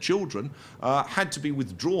patriarchs of their children, had to be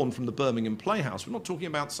withdrawn from the Birmingham Playhouse. We're not talking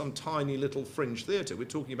about some tiny little fringe theatre. We're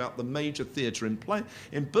talking about the major theatre in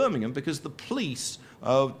Birmingham because the police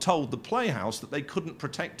told the Playhouse that they couldn't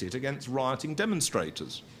protect it against rioting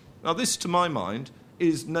demonstrators. Now, this, to my mind,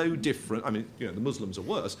 is no different. I mean, you know, the Muslims are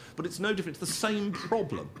worse, but it's no different. It's the same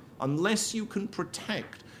problem. Unless you can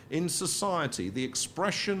protect in society the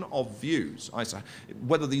expression of views,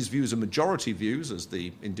 whether these views are majority views, as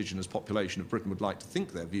the indigenous population of Britain would like to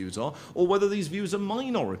think their views are, or whether these views are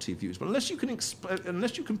minority views. But unless you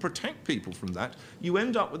can protect people from that, you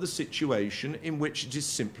end up with a situation in which it is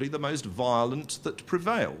simply the most violent that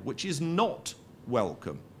prevail, which is not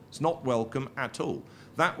welcome. It's not welcome at all.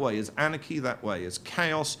 That way is anarchy, that way is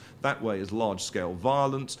chaos, that way is large-scale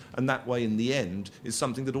violence, and that way, in the end, is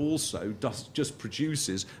something that also just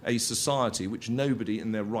produces a society which nobody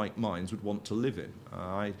in their right minds would want to live in.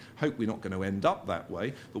 I hope we're not going to end up that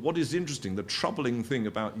way, but what is interesting, the troubling thing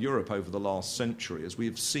about Europe over the last century is we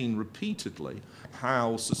have seen repeatedly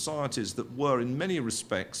how societies that were, in many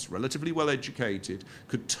respects, relatively well-educated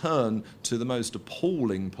could turn to the most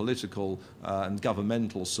appalling political and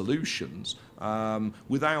governmental solutions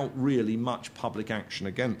without really much public action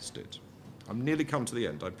against it. I've nearly come to the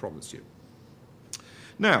end, I promise you.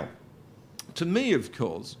 Now, to me, of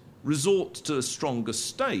course, resort to a stronger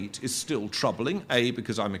state is still troubling, A,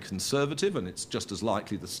 because I'm a Conservative and it's just as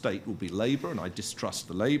likely the state will be Labour and I distrust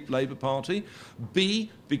the Labour Party.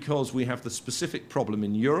 B, because we have the specific problem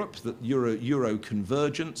in Europe that Euro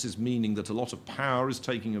convergence is meaning that a lot of power is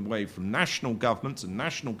taking away from national governments and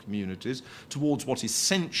national communities towards what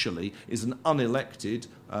essentially is an unelected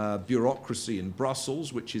bureaucracy in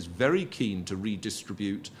Brussels, which is very keen to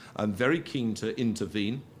redistribute and very keen to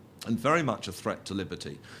intervene, and very much a threat to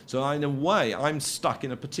liberty. So in a way, I'm stuck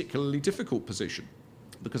in a particularly difficult position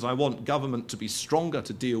because I want government to be stronger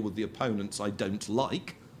to deal with the opponents I don't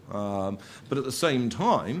like. But at the same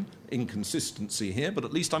time, inconsistency here, but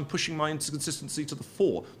at least I'm pushing my inconsistency to the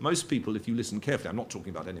fore. Most people, if you listen carefully, I'm not talking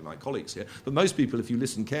about any of my colleagues here, but most people, if you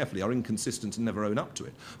listen carefully, are inconsistent and never own up to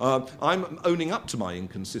it. I'm owning up to my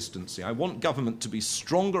inconsistency. I want government to be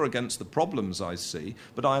stronger against the problems I see,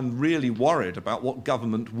 but I'm really worried about what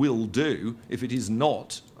government will do if it is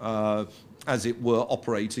not, as it were,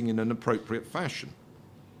 operating in an appropriate fashion.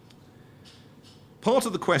 Part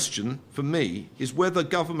of the question, for me, is whether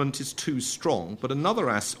government is too strong,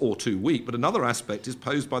 or too weak, but another aspect is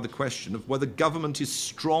posed by the question of whether government is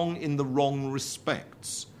strong in the wrong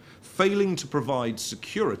respects, failing to provide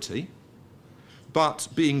security, but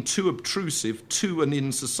being too obtrusive to and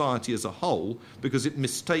in society as a whole because it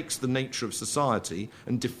mistakes the nature of society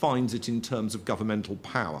and defines it in terms of governmental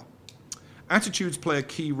power. Attitudes play a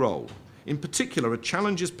key role. In particular, a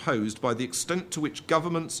challenge is posed by the extent to which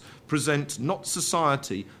governments present not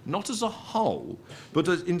society, not as a whole, but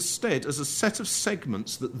instead as a set of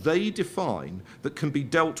segments that they define that can be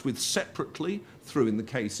dealt with separately through, in the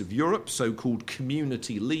case of Europe, so-called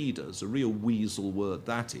community leaders, a real weasel word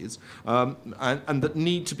that is, and that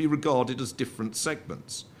need to be regarded as different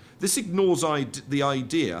segments. This ignores the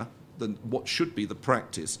idea than what should be the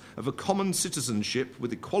practice of a common citizenship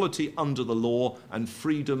with equality under the law and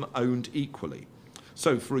freedom owned equally.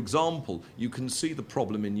 So, for example, you can see the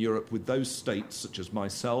problem in Europe with those states such as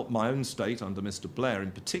myself, my own state under Mr. Blair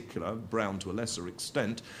in particular, Brown to a lesser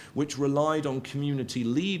extent, which relied on community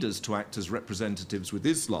leaders to act as representatives with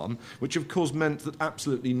Islam, which of course meant that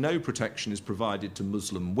absolutely no protection is provided to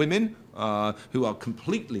Muslim women, who are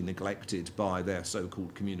completely neglected by their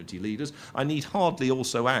so-called community leaders. I need hardly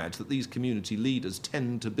also add that these community leaders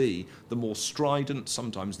tend to be the more strident,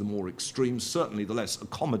 sometimes the more extreme, certainly the less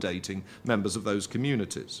accommodating members of those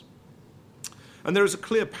communities. And there is a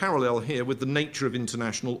clear parallel here with the nature of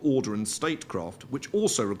international order and statecraft, which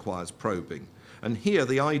also requires probing. And here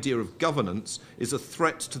the idea of governance is a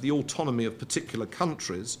threat to the autonomy of particular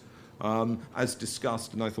countries, as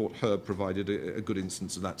discussed, and I thought Herb provided a good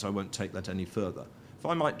instance of that, so I won't take that any further. If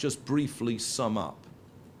I might just briefly sum up.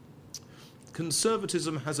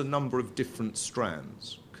 Conservatism has a number of different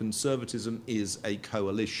strands. Conservatism is a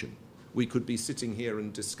coalition. We could be sitting here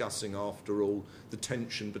and discussing, after all, the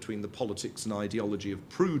tension between the politics and ideology of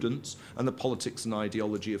prudence and the politics and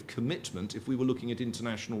ideology of commitment if we were looking at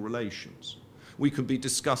international relations. We could be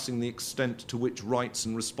discussing the extent to which rights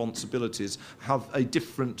and responsibilities have a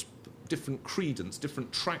different credence,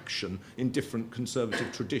 different traction in different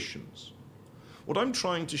conservative traditions. What I'm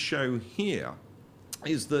trying to show here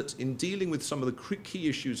is that in dealing with some of the key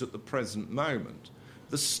issues at the present moment,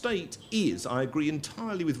 the state is, I agree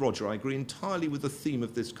entirely with Roger, I agree entirely with the theme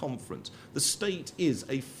of this conference, the state is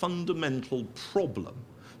a fundamental problem,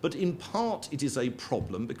 but in part it is a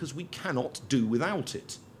problem because we cannot do without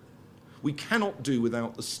it. We cannot do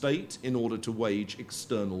without the state in order to wage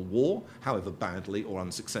external war, however badly or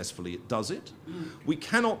unsuccessfully it does it. We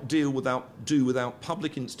cannot do without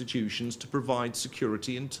public institutions to provide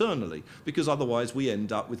security internally, because otherwise we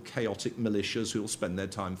end up with chaotic militias who will spend their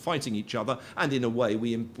time fighting each other, and in a way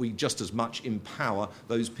we just as much empower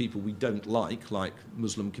those people we don't like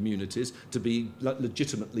Muslim communities, to be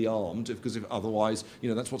legitimately armed, because if otherwise,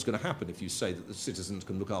 that's what's going to happen if you say that the citizens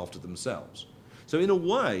can look after themselves. So in a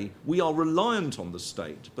way, we are reliant on the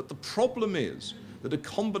state, but the problem is that a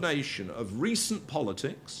combination of recent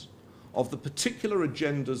politics, of the particular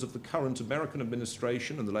agendas of the current American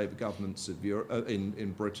administration and the Labour governments of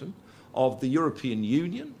in Britain, of the European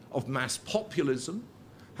Union, of mass populism,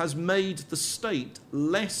 has made the state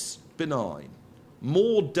less benign,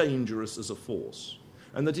 more dangerous as a force,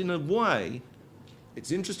 and that in a way,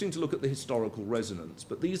 it's interesting to look at the historical resonance,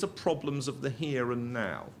 but these are problems of the here and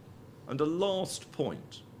now. And a last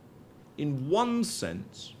point. In one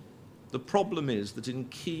sense, the problem is that in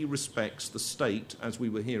key respects, the state, as we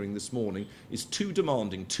were hearing this morning, is too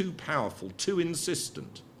demanding, too powerful, too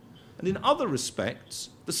insistent. And in other respects,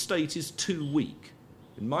 the state is too weak.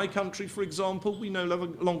 In my country, for example, we no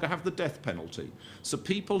longer have the death penalty. So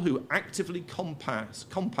people who actively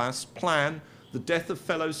plan the death of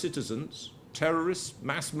fellow citizens, terrorists,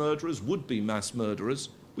 mass murderers, would-be mass murderers,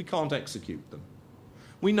 we can't execute them.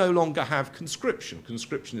 We no longer have conscription.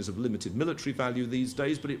 Conscription is of limited military value these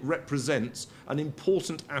days, but it represents an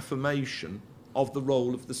important affirmation of the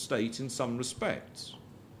role of the state in some respects.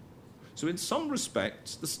 So in some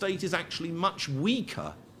respects, the state is actually much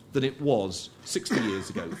weaker than it was 60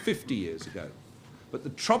 years ago, 50 years ago. But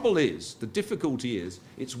the trouble is, the difficulty is,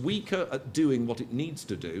 it's weaker at doing what it needs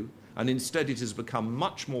to do, and instead it has become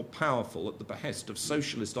much more powerful at the behest of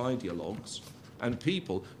socialist ideologues and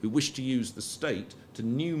people who wish to use the state to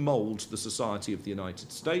new mould the society of the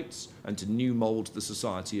United States and to new mould the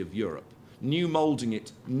society of Europe. New moulding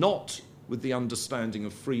it not with the understanding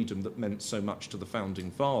of freedom that meant so much to the Founding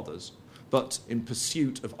Fathers, but in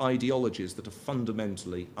pursuit of ideologies that are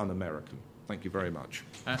fundamentally un-American. Thank you very much.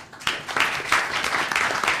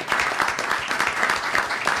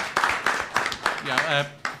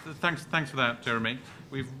 Thanks for that, Jeremy.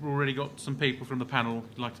 We've already got some people from the panel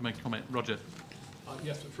who'd like to make a comment. Roger.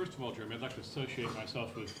 Yes, but first of all, Jeremy, I'd like to associate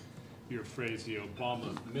myself with your phrase, the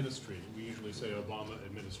Obama ministry. We usually say Obama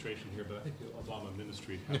administration here, but I think the Obama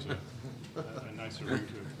ministry has a nicer ring to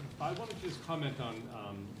it. I wanted to just comment on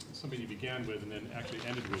something you began with and then actually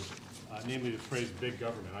ended with, namely the phrase big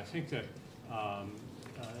government. I think that,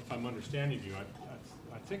 if I'm understanding you,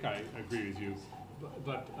 I think I agree with you,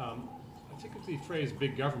 but I think that the phrase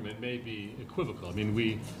big government may be equivocal. I mean,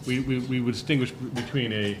 we would distinguish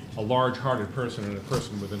between a large-hearted person and a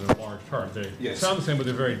person within a large heart. They sound the same, but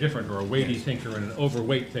they're very different, or a weighty thinker and an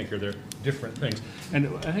overweight thinker. They're different things. And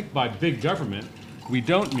I think by big government, we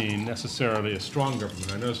don't mean necessarily a strong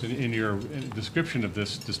government. I noticed in your description of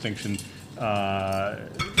this distinction,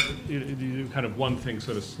 you kind of one thing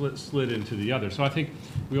sort of slid into the other. So I think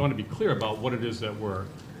we want to be clear about what it is that we're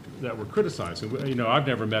criticizing. You know, I've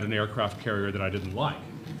never met an aircraft carrier that I didn't like.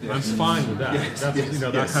 I'm fine with that.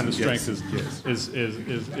 That kind of strength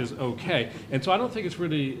is okay. And so I don't think it's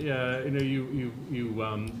really. You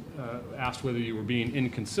asked whether you were being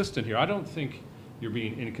inconsistent here. I don't think you're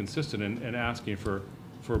being inconsistent in asking for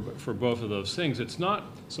both of those things. It's not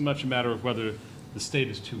so much a matter of whether the state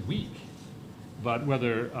is too weak, but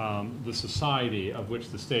whether the society of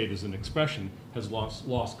which the state is an expression has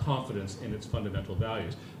lost confidence in its fundamental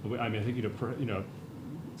values. I mean, I think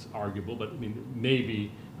it's arguable, but I mean,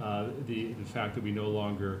 maybe the fact that we no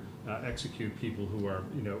longer execute people who are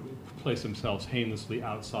place themselves heinously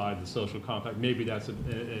outside the social compact, maybe that's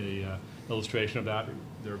a illustration of that.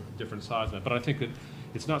 There are different sides of that, but I think that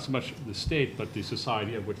it's not so much the state, but the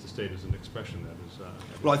society of which the state is an expression that is.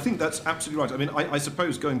 Well, I think that's absolutely right. I mean, I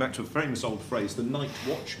suppose going back to a famous old phrase, the night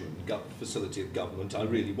watchman facility of government, I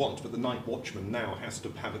really want, but the night watchman now has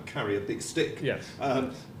to carry a big stick. Yes.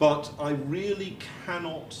 But I really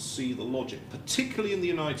cannot see the logic, particularly in the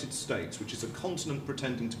United States, which is a continent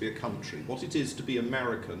pretending to be a country. What it is to be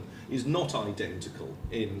American is not identical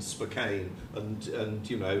in Spokane and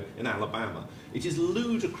in Alabama. It is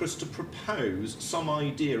ludicrous to propose some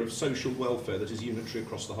idea of social welfare that is unitary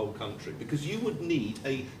across the whole country, because you would need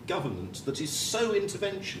a government that is so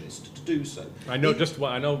interventionist to do so. I know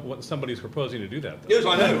what somebody's proposing to do that, though. Yes,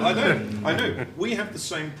 I know. We have the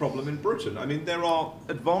same problem in Britain. I mean, there are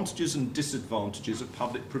advantages and disadvantages of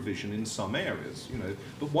public provision in some areas,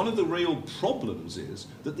 but one of the real problems is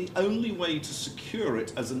that the only way to secure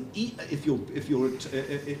it as if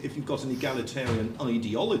you've got an egalitarian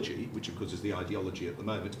ideology, which of course is the ideology at the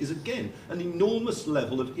moment, is again an enormous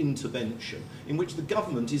level of intervention in which the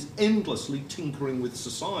government is endlessly tinkering with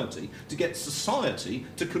society to get society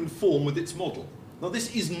to conform with its model. Now,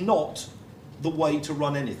 this is not the way to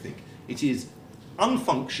run anything. It is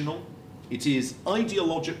unfunctional, it is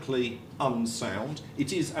ideologically unsound,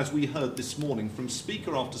 it is, as we heard this morning from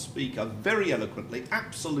speaker after speaker, very eloquently,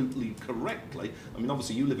 absolutely correctly, I mean,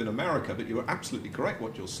 obviously you live in America, but you're absolutely correct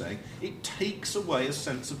what you're saying, it takes away a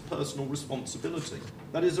sense of personal responsibility.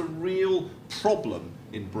 That is a real problem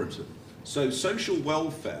in Britain. So social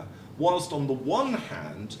welfare, whilst on the one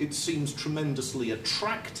hand it seems tremendously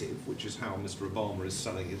attractive, which is how Mr. Obama is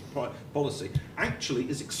selling his policy, actually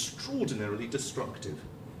is extraordinarily destructive.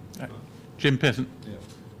 Jim Peasant. Yeah.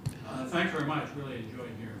 Thanks very much. Really enjoyed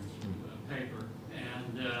hearing this paper.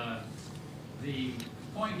 And the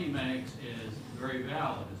point he makes is very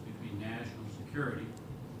valid. It's between national security,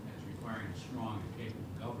 as requiring a strong and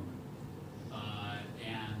capable government,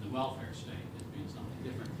 and the welfare state as being something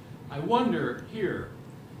different. I wonder here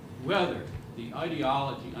whether the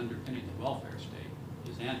ideology underpinning the welfare state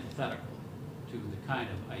is antithetical to the kind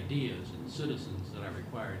of ideas and citizens that are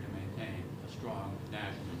required to maintain a strong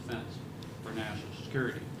national defense for national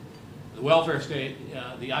security. The welfare state,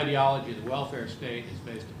 the ideology of the welfare state is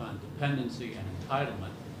based upon dependency and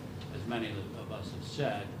entitlement, as many of us have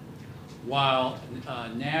said, while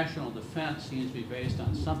national defense seems to be based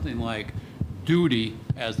on something like duty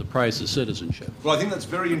as the price of citizenship. Well, I think that's a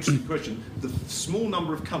very interesting question. The small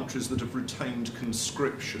number of countries that have retained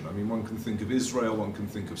conscription, I mean, one can think of Israel, one can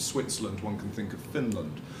think of Switzerland, one can think of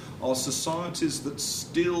Finland, are societies that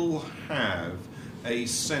still have a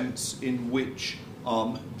sense in which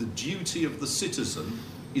the duty of the citizen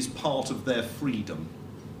is part of their freedom.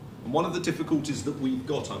 And one of the difficulties that we've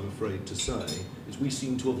got, I'm afraid to say, is we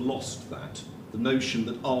seem to have lost that. The notion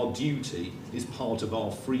that our duty is part of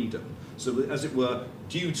our freedom. So, as it were,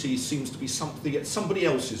 duty seems to be somebody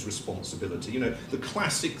else's responsibility. You know, the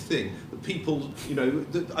classic thing that people, you know,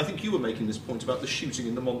 I think you were making this point about the shooting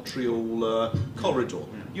in the Montreal corridor.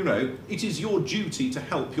 You know, it is your duty to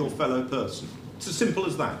help your fellow person. It's as simple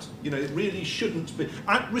as that. You know, it really shouldn't be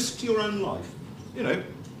at risk to your own life. You know,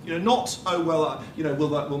 not, oh, well,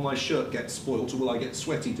 will my shirt get spoilt or will I get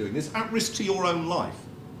sweaty doing this? At risk to your own life.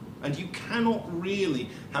 And you cannot really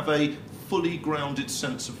have a fully grounded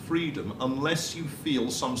sense of freedom unless you feel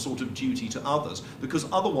some sort of duty to others, because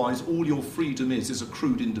otherwise all your freedom is a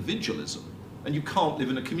crude individualism. And you can't live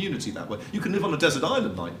in a community that way. You can live on a desert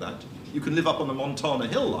island like that. You can live up on a Montana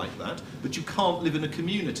hill like that, but you can't live in a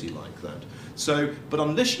community like that. So, but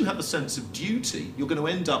unless you have a sense of duty, you're going to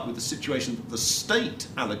end up with the situation that the state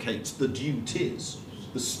allocates the duties.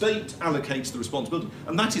 The state allocates the responsibility,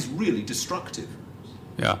 and that is really destructive.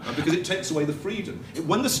 Yeah. Because it takes away the freedom.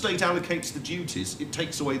 When the state allocates the duties, it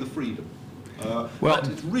takes away the freedom.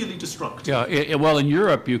 It's really destructive. Yeah, well, in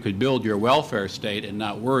Europe, you could build your welfare state and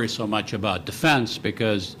not worry so much about defense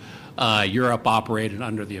because Europe operated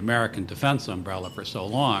under the American defense umbrella for so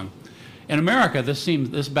long. In America,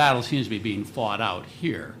 this battle seems to be being fought out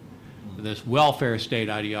here. This welfare state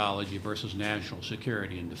ideology versus national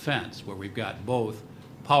security and defense, where we've got both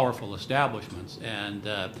powerful establishments, and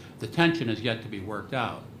the tension is yet to be worked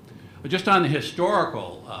out. But just on the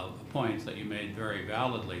historical points that you made very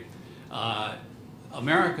validly,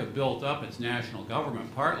 America built up its national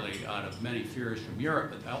government partly out of many fears from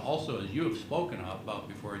Europe, but also, as you have spoken about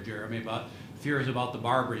before, Jeremy, about fears about the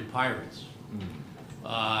Barbary pirates.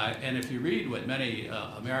 And if you read what many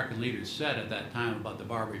American leaders said at that time about the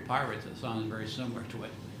Barbary pirates, it sounds very similar to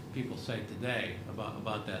what people say today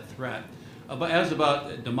about that threat. But as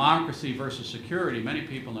about democracy versus security, many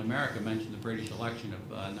people in America mentioned the British election of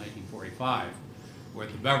 1945, where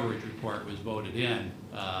the Beveridge Report was voted in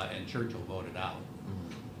and Churchill voted out.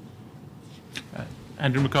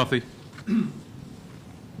 Andrew McCarthy.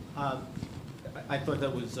 I thought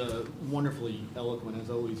that was wonderfully eloquent, as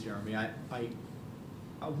always, Jeremy.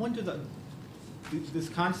 I wonder this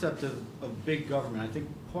concept of big government. I think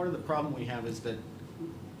part of the problem we have is that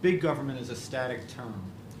big government is a static term.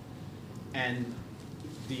 And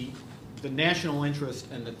the national interest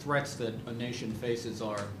and the threats that a nation faces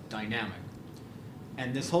are dynamic.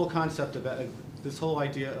 And this whole concept about this whole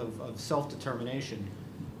idea of self-determination,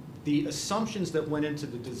 the assumptions that went into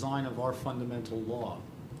the design of our fundamental law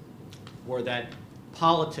were that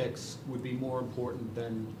politics would be more important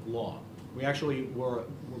than law. We actually were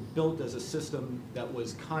built as a system that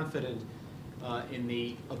was confident in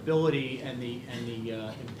the ability and the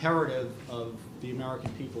imperative of the American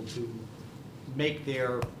people to make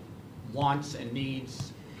their wants and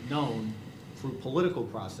needs known through political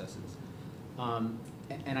processes.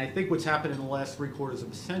 And I think what's happened in the last 3/4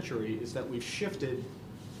 of a century is that we've shifted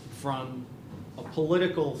from a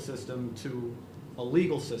political system to a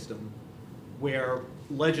legal system where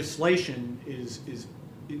legislation is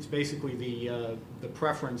basically the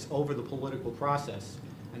preference over the political process.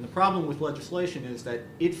 And the problem with legislation is that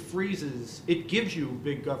it gives you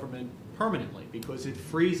big government permanently because it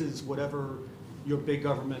freezes whatever your big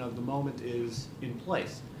government of the moment is in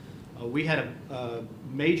place. We had a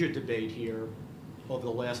major debate here over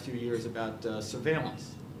the last few years about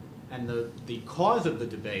surveillance. And the cause of the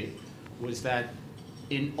debate was that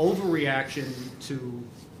in overreaction to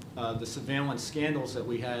the surveillance scandals that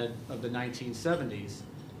we had of the 1970s,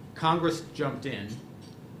 Congress jumped in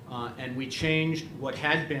and we changed what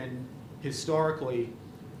had been historically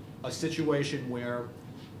a situation where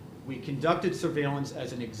we conducted surveillance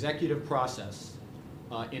as an executive process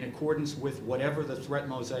in accordance with whatever the threat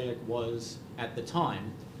mosaic was at the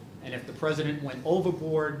time. And if the president went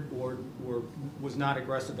overboard or was not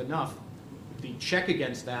aggressive enough, the check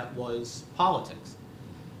against that was politics.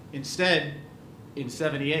 Instead, in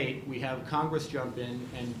 '78, we have Congress jump in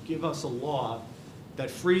and give us a law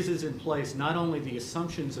that freezes in place not only the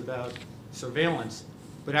assumptions about surveillance,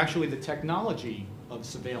 but actually the technology of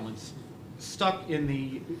surveillance stuck in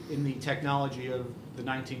the technology of the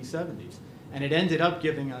 1970s. And it ended up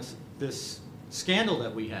giving us this scandal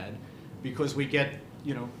that we had because we get,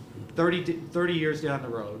 30 years down the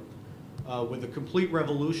road with a complete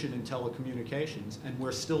revolution in telecommunications, and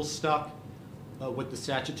we're still stuck with the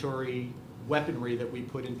statutory weaponry that we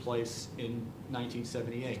put in place in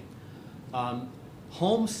 1978.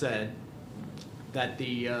 Holmes said that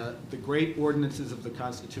the great ordinances of the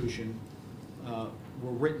Constitution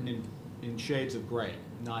were written in shades of gray,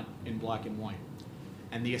 not in black and white.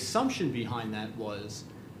 And the assumption behind that was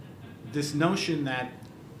this notion that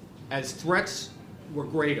as threats were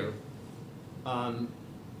greater,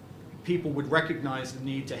 people would recognize the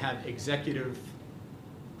need to have executive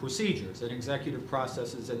procedures and executive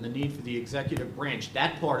processes and the need for the executive branch,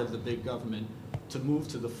 that part of the big government, to move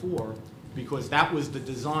to the fore, because that was the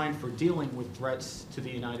design for dealing with threats to the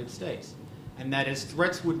United States. And that as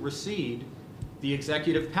threats would recede, the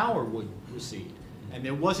executive power would recede. And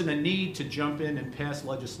there wasn't a need to jump in and pass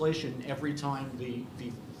legislation every time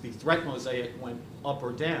the threat mosaic went up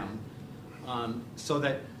or down, so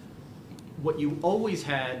that what you always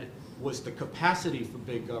had was the capacity for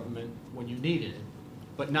big government when you needed it,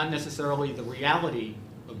 but not necessarily the reality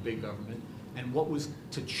of big government. And what was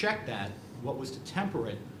to check that, what was to temper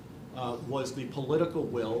it, was the political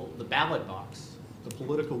will, the ballot box, the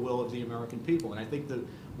political will of the American people. And I think that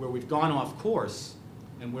where we've gone off course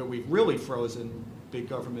and where we've really frozen big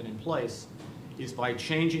government in place is by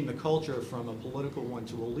changing the culture from a political one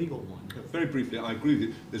to a legal one. Very briefly, I agree with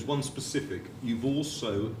you. There's one specific. You've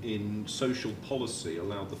also, in social policy,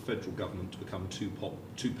 allowed the federal government to become too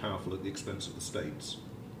powerful at the expense of the states,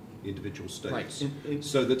 the individual states. Right.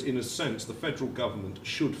 So that, in a sense, the federal government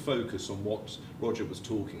should focus on what Roger was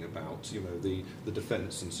talking about, you know, the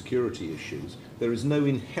defence and security issues. There is no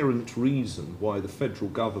inherent reason why the federal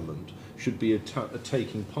government should be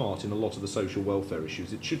taking part in a lot of the social welfare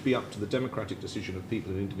issues. It should be up to the democratic decision of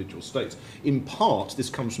people in individual states. In part,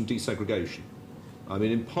 this comes from desegregation. I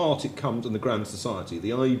mean, in part it comes in the grand society,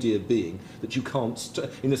 the idea being that you can't,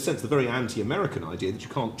 in a sense, the very anti-American idea that you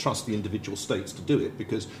can't trust the individual states to do it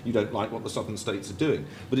because you don't like what the southern states are doing.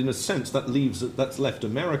 But in a sense, that's left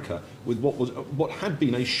America with what had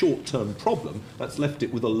been a short-term problem. That's left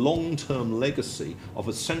it with a long-term legacy of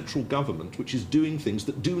a central government which is doing things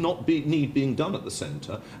that do not need being done at the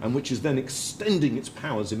centre, and which is then extending its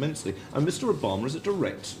powers immensely. And President Obama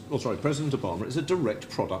is a direct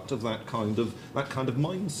product of that kind of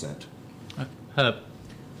mindset. Herb.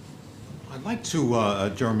 I'd like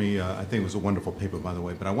to, Jeremy, I think it was a wonderful paper, by the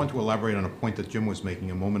way, but I want to elaborate on a point that Jim was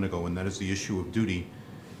making a moment ago, and that is the issue of duty,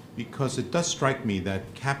 because it does strike me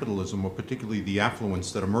that capitalism, or particularly the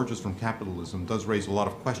affluence that emerges from capitalism, does raise a lot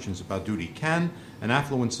of questions about duty. Can an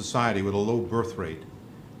affluent society with a low birth rate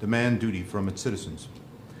demand duty from its citizens?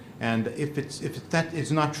 And if that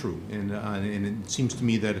is not true, and it seems to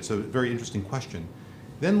me that it's a very interesting question,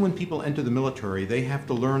 then when people enter the military, they have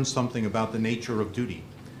to learn something about the nature of duty.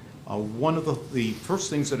 One of the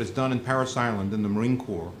first things that is done in Parris Island in the Marine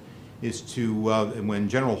Corps is to, when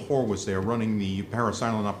General Hoare was there running the Parris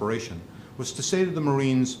Island operation, was to say to the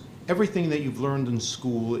Marines, everything that you've learned in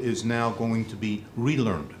school is now going to be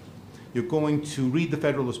relearned. You're going to read the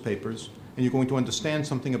Federalist Papers, and you're going to understand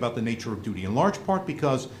something about the nature of duty, in large part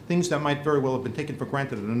because things that might very well have been taken for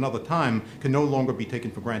granted at another time can no longer be taken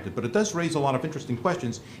for granted. But it does raise a lot of interesting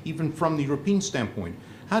questions, even from the European standpoint.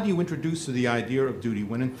 How do you introduce the idea of duty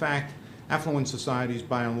when, in fact, affluent societies,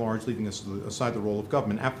 by and large, leaving aside the role of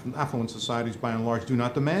government, affluent societies, by and large, do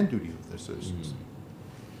not demand duty of their citizens?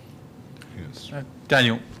 Yes.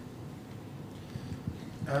 Daniel.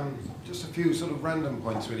 Just a few sort of random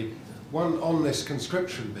points, really. One on this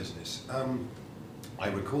conscription business. I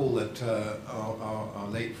recall that our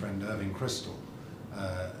late friend Irving Kristol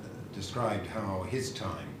described how his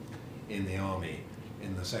time in the army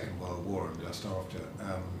in the Second World War and just after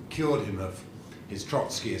cured him of his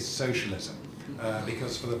Trotskyist socialism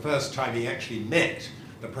because for the first time he actually met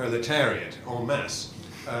the proletariat en masse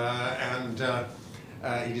and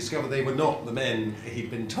he discovered they were not the men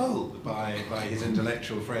he'd been told by his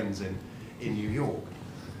intellectual friends in New York.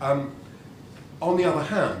 On the other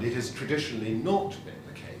hand, it has traditionally not been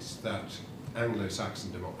the case that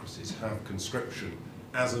Anglo-Saxon democracies have conscription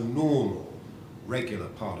as a normal, regular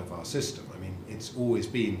part of our system. I mean, it's always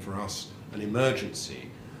been for us an emergency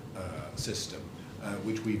system,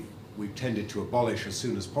 which we've tended to abolish as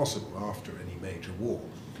soon as possible after any major war.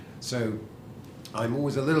 So I'm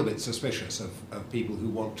always a little bit suspicious of people who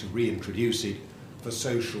want to reintroduce it for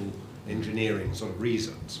social engineering sort of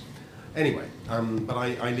reasons. Anyway, but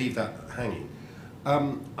I leave that hanging.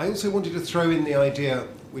 I also wanted to throw in the idea,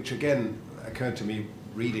 which again occurred to me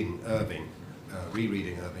rereading Irving,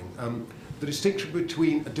 the distinction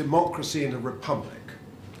between a democracy and a republic.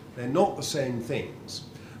 They're not the same things.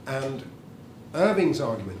 And Irving's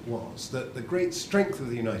argument was that the great strength of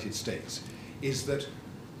the United States is that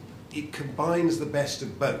it combines the best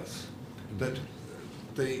of both, that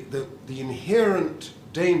the inherent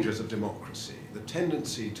dangers of democracy, the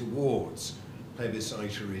tendency towards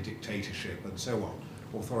plebiscitary dictatorship and so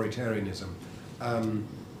on, authoritarianism,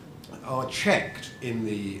 are checked in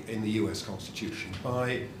the US Constitution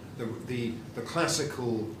by the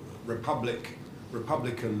classical republic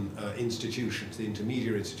Republican institutions, the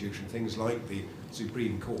intermediary institution, things like the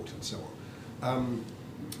Supreme Court and so on.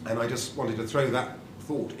 And I just wanted to throw that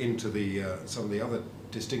thought into some of the other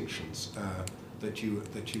distinctions that you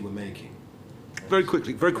were making. Very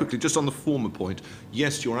quickly, just on the former point,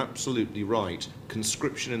 yes, you're absolutely right.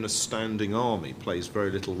 Conscription in a standing army plays very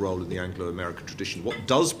little role in the Anglo-American tradition. What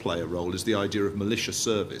does play a role is the idea of militia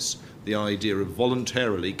service, the idea of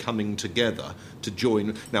voluntarily coming together to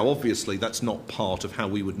join. Now, obviously, that's not part of how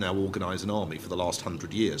we would now organise an army for the last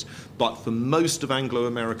 100 years. But for most of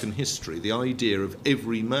Anglo-American history, the idea of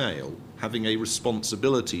every male having a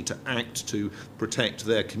responsibility to act to protect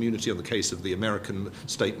their community, in the case of the American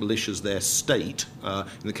state militias, their state,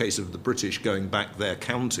 in the case of the British going back their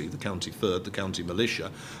county, the county third, the county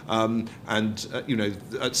militia,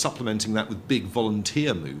 supplementing that with big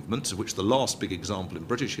volunteer movements, of which the last big example in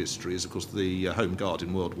British history is, of course, the Home Guard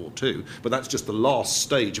in World War II. But that's just the last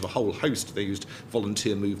stage of a whole host. They used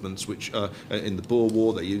volunteer movements, which in the Boer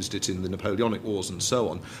War, they used it in the Napoleonic Wars and so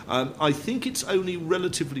on. I think it's only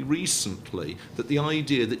relatively recently that the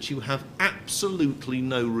idea that you have absolutely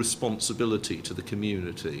no responsibility to the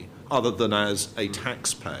community other than as a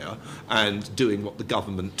taxpayer and doing what the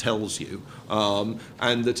government tells you,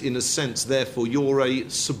 and that in a sense, therefore, you're a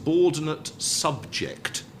subordinate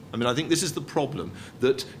subject. I mean, I think this is the problem,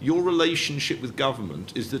 that your relationship with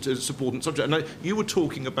government is that a subordinate subject. And you were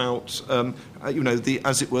talking about,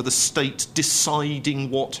 as it were, the state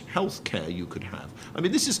deciding what health care you could have. I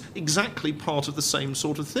mean, this is exactly part of the same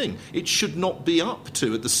sort of thing. It should not be up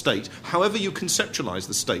to the state, however you conceptualise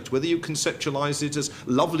the state, whether you conceptualise it as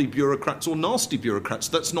lovely bureaucrats or nasty bureaucrats,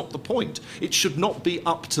 that's not the point. It should not be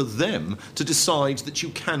up to them to decide that you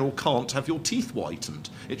can or can't have your teeth whitened.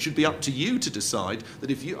 It should be up to you to decide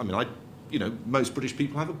that if you... most British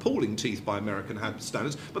people have appalling teeth by American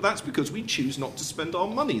standards, but that's because we choose not to spend our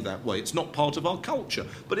money that way. It's not part of our culture.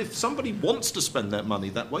 But if somebody wants to spend their money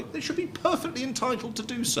that way, they should be perfectly entitled to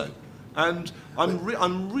do so. And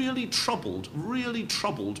I'm really troubled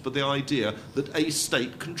by the idea that a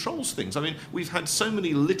state controls things. I mean, we've had so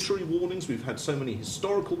many literary warnings, we've had so many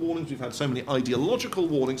historical warnings, we've had so many ideological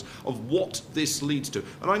warnings of what this leads to.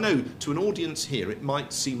 And I know to an audience here it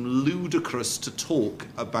might seem ludicrous to talk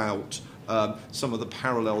about some of the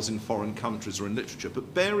parallels in foreign countries or in literature,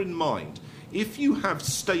 but bear in mind, if you have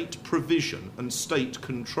state provision and state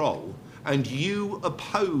control, and you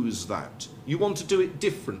oppose that, you want to do it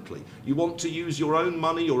differently, you want to use your own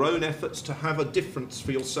money, your own efforts to have a difference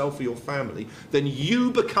for yourself or your family, then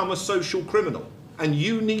you become a social criminal, and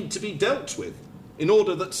you need to be dealt with in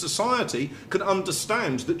order that society can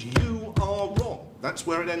understand that you are wrong. That's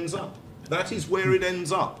where it ends up. That is where it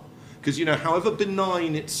ends up. Because, however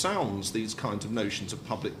benign it sounds, these kinds of notions of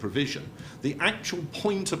public provision, the actual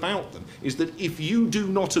point about them is that if you do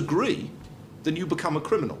not agree, then you become a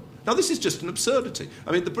criminal. Now, this is just an absurdity.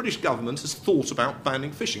 I mean, the British government has thought about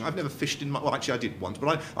banning fishing. I've never fished in my... Well, actually, I did once,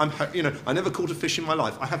 but I never caught a fish in my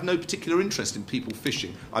life. I have no particular interest in people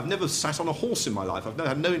fishing. I've never sat on a horse in my life. I've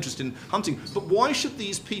had no interest in hunting. But why should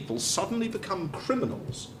these people suddenly become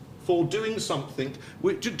criminals for doing something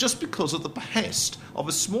just because of the behest of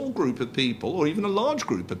a small group of people, or even a large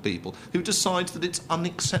group of people, who decides that it's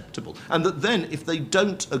unacceptable, and that then, if they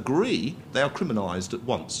don't agree, they are criminalised at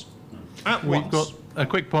once. We've got a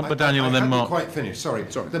quick point by Daniel and then Mark. I haven't quite finished, sorry.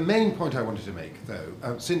 The main point I wanted to make,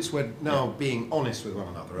 though, since we're now being honest with one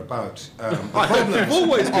another about the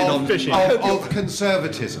problems of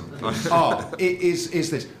conservatism,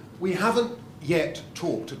 is this. We haven't yet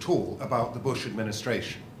talked at all about the Bush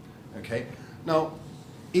administration. Okay? Now,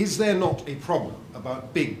 is there not a problem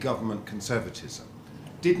about big government conservatism?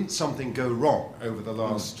 Didn't something go wrong over the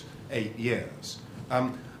last 8 years?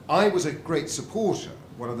 I was a great supporter,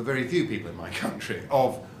 one of the very few people in my country,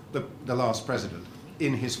 of the last president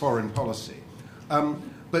in his foreign policy.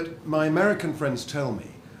 But my American friends tell me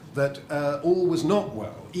that all was not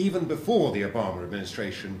well, even before the Obama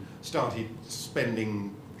administration started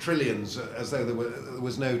spending trillions as though there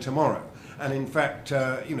was no tomorrow. And in fact,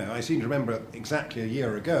 I seem to remember exactly a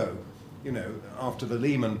year ago, after the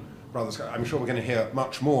Lehman Brothers, I'm sure we're going to hear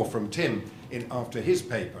much more from Tim after his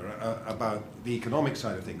paper about the economic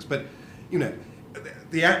side of things. But,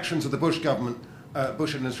 the actions of the Bush government,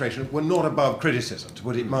 Bush administration, were not above criticism, to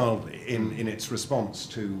put it mildly, in its response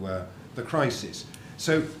to the crisis.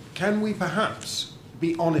 So can we perhaps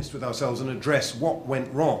be honest with ourselves and address what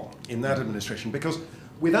went wrong in that administration? Because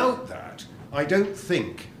without that, I don't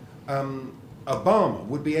think Obama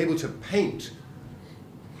would be able to paint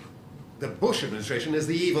the Bush administration as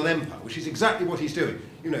the evil empire, which is exactly what he's doing.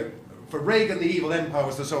 For Reagan, the evil empire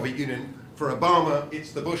was the Soviet Union. For Obama,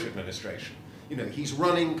 it's the Bush administration. You know, he's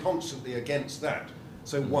running constantly against that.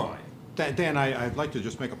 So why? Dan, I'd like to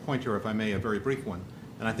just make a point here, if I may, a very brief one.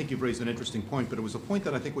 And I think you've raised an interesting point, but it was a point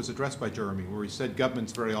that I think was addressed by Jeremy, where he said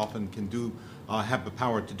governments very often can have the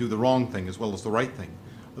power to do the wrong thing as well as the right thing.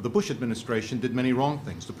 The Bush administration did many wrong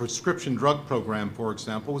things. The prescription drug program, for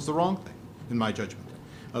example, was the wrong thing, in my judgment.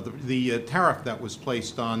 The tariff that was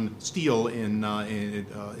placed on steel in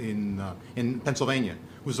Pennsylvania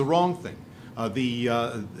was the wrong thing.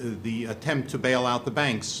 The attempt to bail out the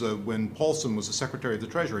banks when Paulson was the Secretary of the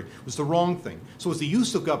Treasury was the wrong thing. So it was the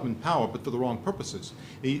use of government power, but for the wrong purposes.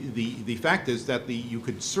 The fact is that you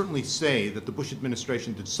could certainly say that the Bush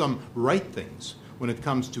administration did some right things when it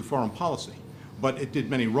comes to foreign policy, but it did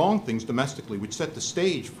many wrong things domestically, which set the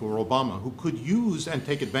stage for Obama, who could use and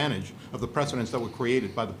take advantage of the precedents that were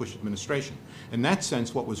created by the Bush administration. In that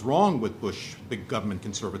sense, what was wrong with Bush big government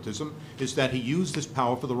conservatism is that he used his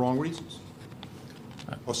power for the wrong reasons.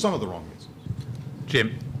 Or some of the wrong reasons.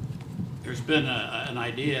 Jim? There's been an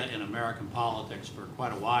idea in American politics for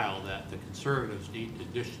quite a while that the conservatives need to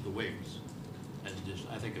dish the Whigs, as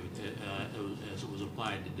it was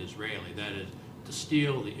applied to Disraeli, that is, to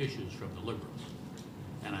steal the issues from the liberals.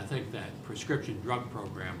 And I think that prescription drug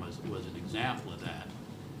program was an example of that.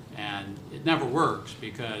 And it never works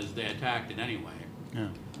because they attacked it anyway,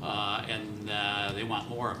 and they want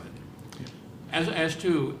more of it. As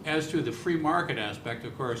to the free market aspect,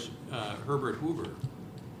 of course, Herbert Hoover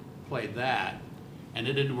played that, and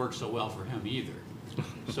it didn't work so well for him either.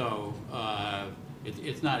 So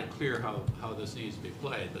it's not clear how this needs to be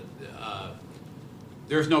played, but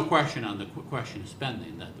there's no question on the question of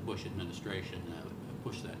spending that the Bush administration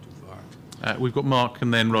pushed that too far. We've got Mark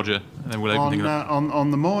and then Roger, and then we'll open things up. On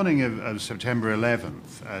the morning of September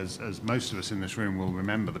 11th, as most of us in this room will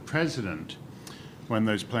remember, the president, when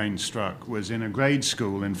those planes struck, was in a grade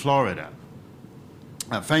school in Florida,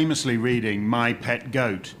 famously reading My Pet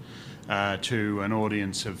Goat to an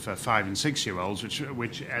audience of 5- and 6-year-olds,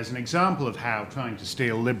 which, as an example of how trying to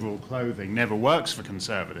steal liberal clothing never works for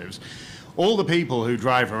conservatives, all the people who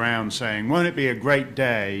drive around saying, won't it be a great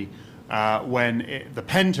day when the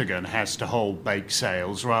Pentagon has to hold bake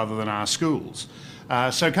sales rather than our schools?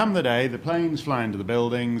 So come the day, the planes fly into the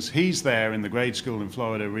buildings, he's there in the grade school in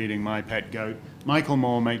Florida reading My Pet Goat. Michael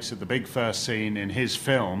Moore makes it the big first scene in his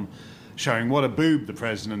film, showing what a boob the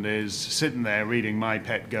president is, sitting there reading My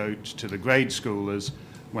Pet Goat to the grade schoolers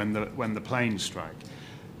when the planes strike.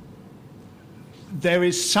 There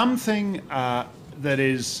is something that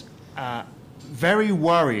is very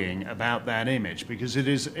worrying about that image, because it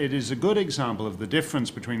is a good example of the difference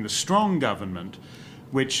between the strong government,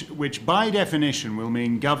 which by definition will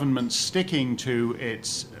mean government sticking to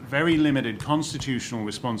its very limited constitutional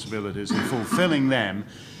responsibilities and fulfilling them,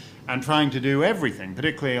 and trying to do everything,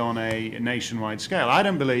 particularly on a nationwide scale. I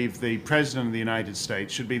don't believe the President of the United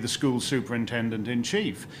States should be the school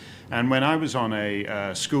superintendent-in-chief. And when I was on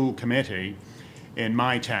a school committee in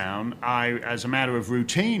my town, I, as a matter of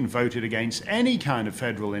routine, voted against any kind of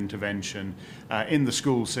federal intervention in the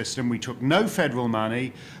school system. We took no federal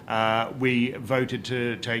money. We voted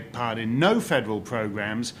to take part in no federal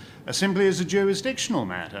programs, simply as a jurisdictional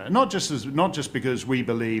matter. Not just because we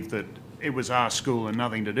believed that it was our school and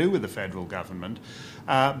nothing to do with the federal government,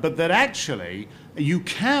 but that actually you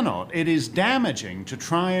cannot, it is damaging to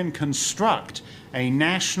try and construct a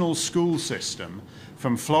national school system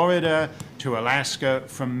from Florida to Alaska,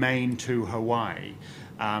 from Maine to Hawaii.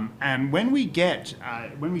 And when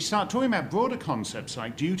we start talking about broader concepts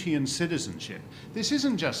like duty and citizenship, this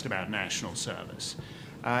isn't just about national service.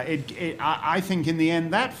 I think in the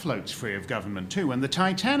end that floats free of government too. When the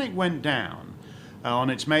Titanic went down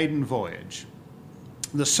on its maiden voyage,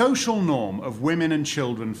 the social norm of women and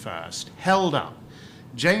children first held up.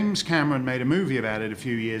 James Cameron made a movie about it a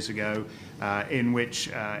few years ago in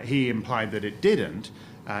which he implied that it didn't.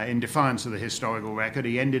 In defiance of the historical record,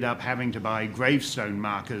 he ended up having to buy gravestone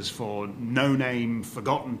markers for no-name,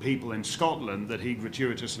 forgotten people in Scotland that he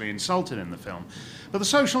gratuitously insulted in the film. But the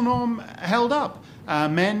social norm held up.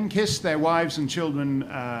 Men kissed their wives and children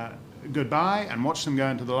goodbye and watched them go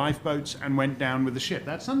into the lifeboats and went down with the ship.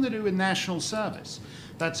 That's something to do with national service.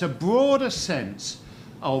 That's a broader sense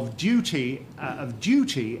of duty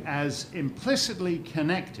as implicitly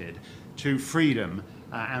connected to freedom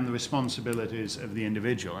and the responsibilities of the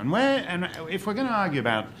individual. And if we're going to argue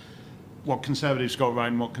about what conservatives got right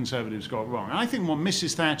and what conservatives got wrong, I think what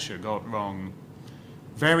Mrs. Thatcher got wrong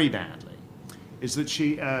very badly is that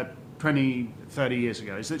she, 20, 30 years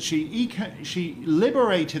ago, is that she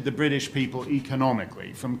liberated the British people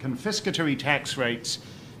economically from confiscatory tax rates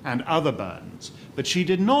and other burdens, but she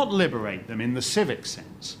did not liberate them in the civic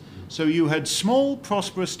sense. So you had small,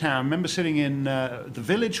 prosperous town. I remember sitting in the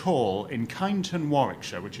village hall in Congdon,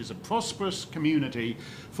 Warwickshire, which is a prosperous community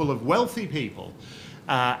full of wealthy people.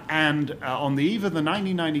 And on the eve of the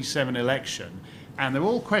 1997 election, and they're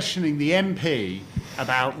all questioning the MP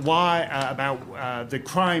about the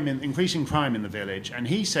crime, increasing crime in the village. And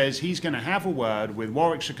he says he's going to have a word with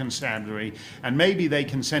Warwickshire Constabulary, and maybe they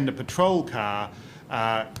can send a patrol car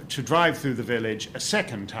to drive through the village a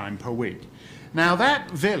second time per week. Now, that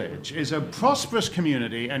village is a prosperous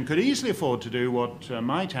community and could easily afford to do what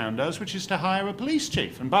my town does, which is to hire a police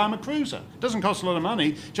chief and buy him a cruiser. It doesn't cost a lot of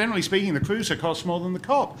money. Generally speaking, the cruiser costs more than the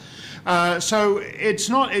cop. So it's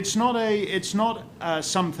something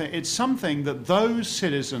that those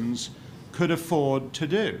citizens could afford to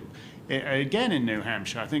do. Again, in New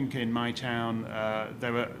Hampshire, I think in my town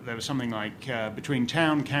there was something like between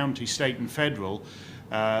town, county, state, and federal.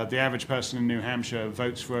 The average person in New Hampshire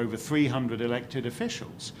votes for over 300 elected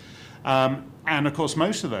officials. And, of course,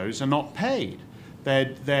 most of those are not paid.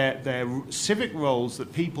 They're civic roles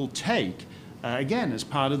that people take, again, as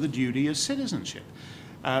part of the duty of citizenship.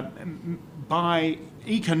 By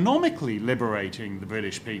economically liberating the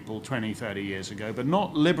British people 20, 30 years ago, but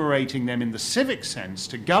not liberating them in the civic sense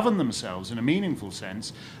to govern themselves in a meaningful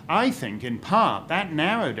sense, I think, in part, that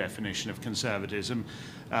narrow definition of conservatism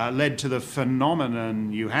led to the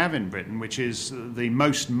phenomenon you have in Britain, which is the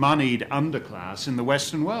most moneyed underclass in the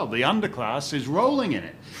Western world. The underclass is rolling in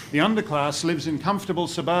it. The underclass lives in comfortable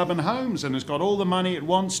suburban homes and has got all the money it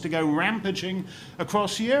wants to go rampaging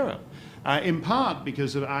across Europe, in part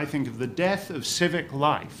because I think of the death of civic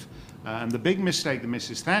life and the big mistake that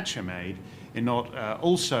Mrs. Thatcher made in not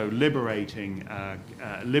also liberating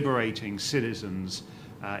citizens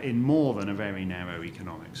in more than a very narrow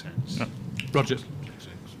economic sense. Roger.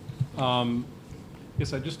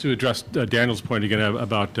 Yes, just to address Daniel's point again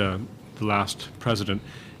about the last president.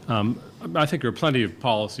 I think there are plenty of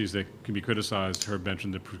policies that can be criticized. Herb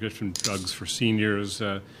mentioned the prescription drugs for seniors,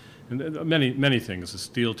 and many things, the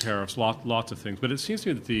steel tariffs, lots of things. But it seems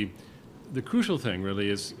to me that the crucial thing really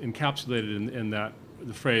is encapsulated in that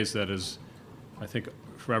the phrase that is, I think,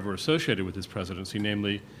 forever associated with this presidency,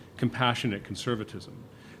 namely compassionate conservatism.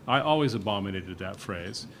 I always abominated that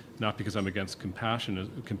phrase, not because I'm against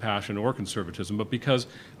compassion or conservatism, but because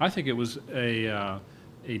I think it was a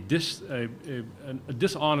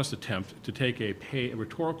dishonest attempt to take a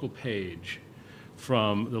rhetorical page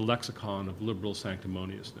from the lexicon of liberal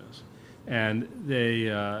sanctimoniousness, and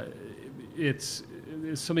it's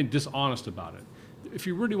something dishonest about it. If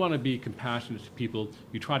you really want to be compassionate to people,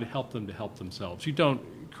 you try to help them to help themselves. You don't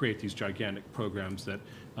create these gigantic programs that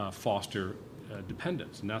foster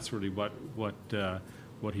dependence, and that's really what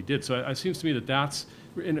he did. So it seems to me that that's,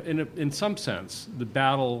 in some sense, the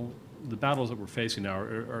battles that we're facing now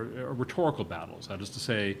are rhetorical battles. That is to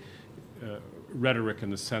say, rhetoric in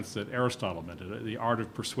the sense that Aristotle meant it, the art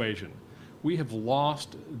of persuasion. We have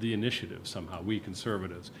lost the initiative somehow, we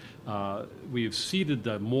conservatives. We have ceded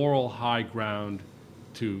the moral high ground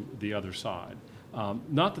to the other side.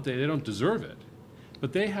 Not that they don't deserve it,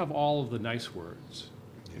 but they have all of the nice words,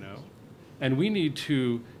 you know. And we need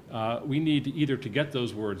to either to get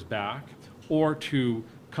those words back or to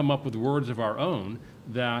come up with words of our own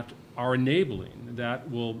that are enabling, that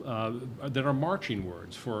are marching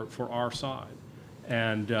words for our side.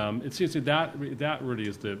 And it seems to me that really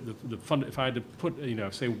is the fun. If I had to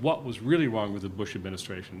say what was really wrong with the Bush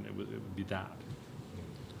administration, it would be that.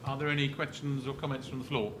 Are there any questions or comments from the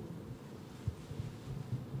floor?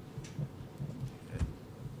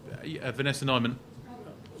 Vanessa Nyman.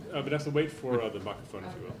 Vanessa, wait for the microphone,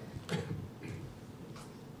 if you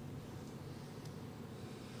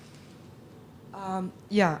will.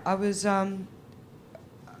 Yeah, I was.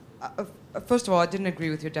 First of all, I didn't agree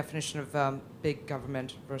with your definition of big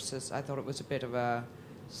government versus. I thought it was a bit of a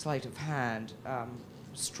sleight of hand.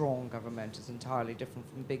 Strong government is entirely different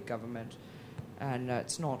from big government, and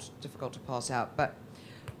it's not difficult to pass out. But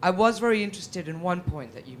I was very interested in one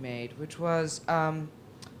point that you made, which was.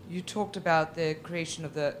 You talked about the creation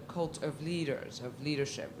of the cult of leaders, of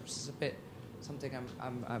leadership, which is a bit something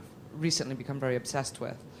I've recently become very obsessed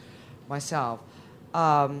with myself,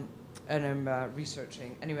 and I'm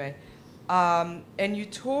researching. Anyway, and you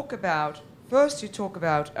talk about, first you talk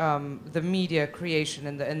about the media creation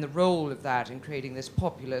and the role of that in creating this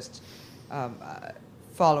populist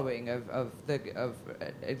following of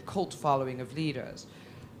a cult following of leaders.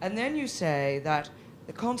 And then you say that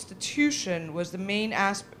the Constitution was the main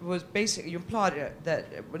aspect, was basically, you implied it, that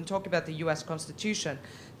when talking about the U.S. Constitution,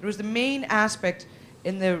 there was the main aspect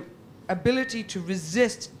in the ability to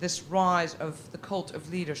resist this rise of the cult of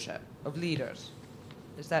leadership, of leaders.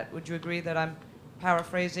 Is that, would you agree that I'm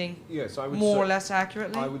paraphrasing Yes, I would more say, or less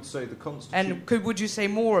accurately? I would say the Constitution... And would you say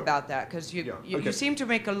more about that? Because you seem to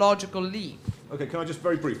make a logical leap. Okay, can I just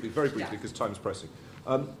very briefly, Yeah. because time's pressing.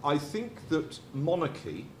 I think that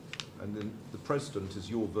monarchy, and then the president is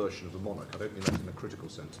your version of a monarch, I don't mean that in a critical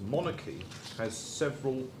sense. Monarchy has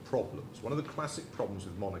several problems. One of the classic problems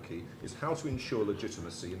with monarchy is how to ensure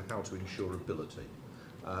legitimacy and how to ensure ability.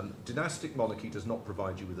 Dynastic monarchy does not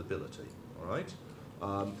provide you with ability, all right?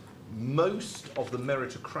 Most of the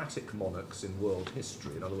meritocratic monarchs in world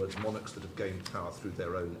history, in other words, monarchs that have gained power through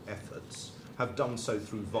their own efforts, have done so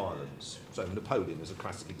through violence. So Napoleon is a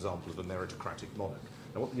classic example of a meritocratic monarch.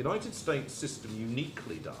 Now, what the United States system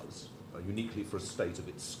uniquely does, uniquely for a state of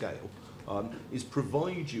its scale, is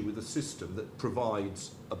provide you with a system that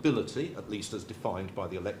provides ability, at least as defined by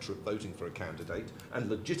the electorate voting for a candidate, and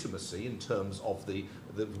legitimacy in terms of the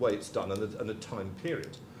way it's done and a time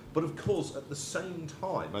period. But of course, at the same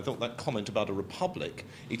time, I thought that comment about a republic,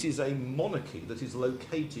 it is a monarchy that is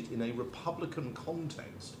located in a republican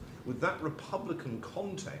context, with that republican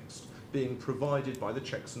context being provided by the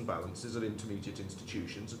checks and balances of intermediate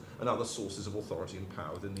institutions and other sources of authority and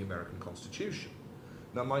power within the American Constitution.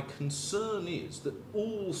 Now, my concern is that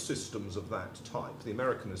all systems of that type, the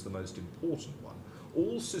American is the most important one,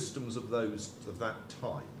 all systems of that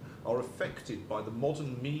type are affected by the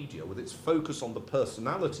modern media with its focus on the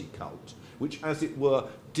personality cult, which, as it were,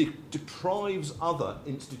 deprives other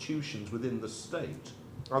institutions within the state,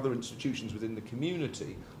 other institutions within the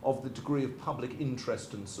community, of the degree of public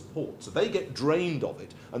interest and support. So they get drained of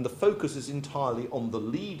it, and the focus is entirely on the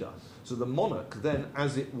leader. So the monarch then,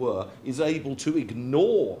 as it were, is able to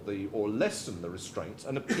ignore or lessen the restraints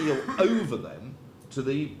and appeal over them to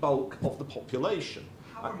the bulk of the population.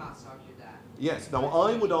 Habermas argued that. Yes. Now,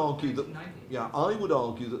 I would argue that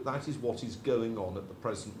that is what is going on at the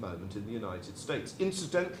present moment in the United States.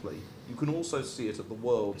 Incidentally, you can also see it at the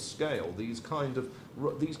world scale. These kind of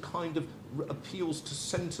appeals to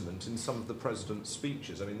sentiment in some of the president's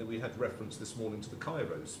speeches. I mean, we had reference this morning to the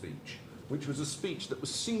Cairo speech, which was a speech that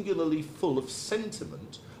was singularly full of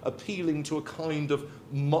sentiment, appealing to a kind of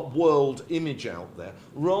world image out there,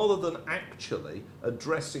 rather than actually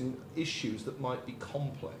addressing issues that might be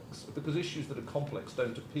complex, because issues that are complex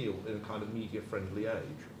don't appeal in a kind of media-friendly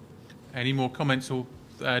age. Any more comments? Or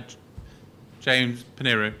James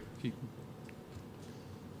Pinero?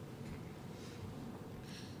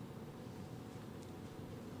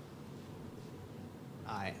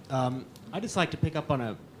 Hi. I'd just like to pick up on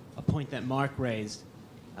a point that Mark raised.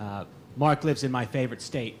 Mark lives in my favorite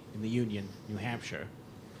state in the Union, New Hampshire.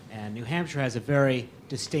 And New Hampshire has a very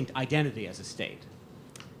distinct identity as a state.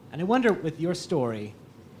 And I wonder, with your story,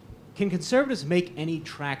 can conservatives make any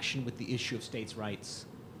traction with the issue of states' rights?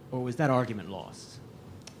 Or was that argument lost?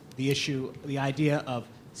 The idea of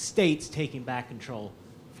states taking back control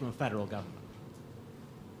from a federal government.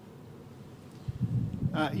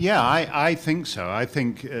 I think so. I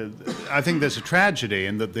think there's a tragedy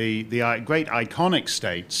in that the great iconic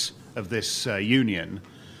states of this union,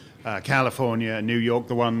 California, New York,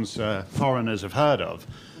 the ones foreigners have heard of,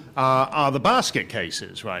 are the basket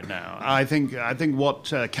cases right now. I think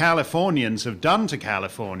what Californians have done to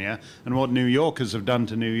California and what New Yorkers have done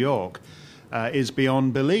to New York is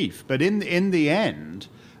beyond belief. But in the end,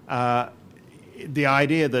 the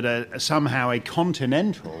idea that somehow a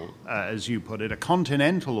continental, as you put it, a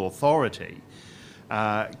continental authority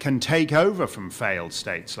can take over from failed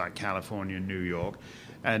states like California and New York,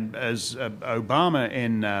 and as Obama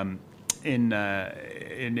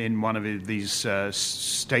in one of these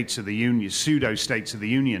states of the union, pseudo states of the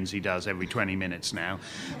unions he does every 20 minutes now,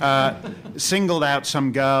 singled out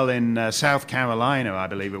some girl in South Carolina, I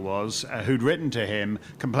believe it was, who'd written to him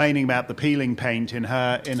complaining about the peeling paint in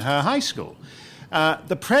her high school.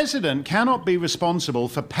 The president cannot be responsible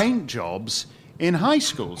for paint jobs in high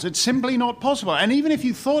schools. It's simply not possible. And even if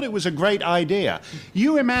you thought it was a great idea,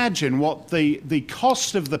 you imagine what the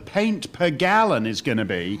cost of the paint per gallon is going to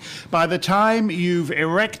be by the time you've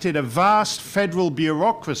erected a vast federal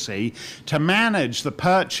bureaucracy to manage the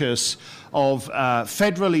purchase of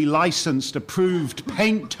federally licensed, approved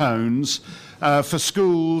paint tones for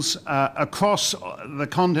schools across the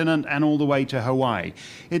continent and all the way to Hawaii.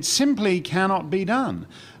 It simply cannot be done.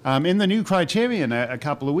 In the new criterion a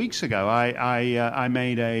couple of weeks ago,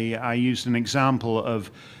 I used an example of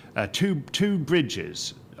two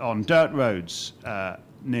bridges on dirt roads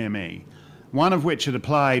near me, one of which had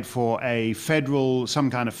applied for some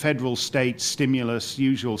kind of federal state stimulus,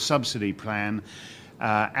 usual subsidy plan,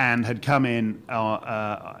 and had come in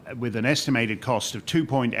with an estimated cost of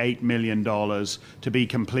 $2.8 million to be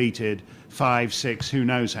completed 5, 6, who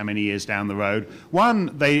knows how many years down the road.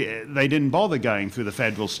 One, they didn't bother going through the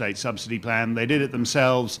federal state subsidy plan. They did it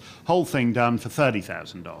themselves, whole thing done for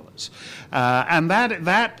 $30,000. And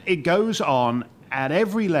that it goes on at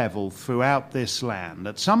every level throughout this land.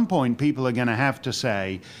 At some point, people are going to have to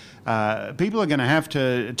say, people are going to have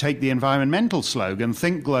to take the environmental slogan,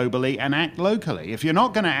 think globally and act locally. If you're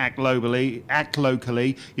not going to act locally,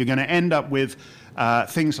 you're going to end up with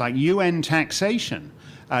things like UN taxation.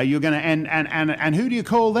 You're going to end, and who do you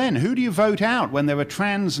call then? Who do you vote out when there are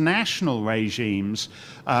transnational regimes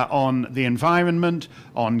on the environment,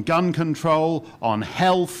 on gun control, on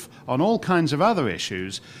health, on all kinds of other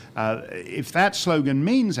issues? If that slogan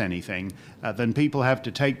means anything, then people have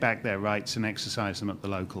to take back their rights and exercise them at the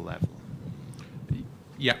local level.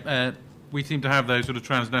 Yeah, we seem to have those sort of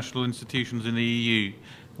transnational institutions in the EU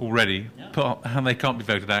already, and they can't be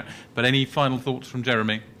voted out. But any final thoughts from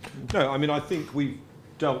Jeremy? No, I mean, I think we've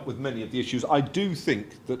dealt with many of the issues. I do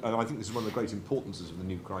think that, and I think this is one of the great importances of the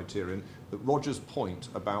new criterion, that Roger's point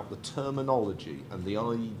about the terminology and the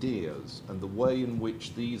ideas and the way in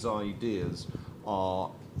which these ideas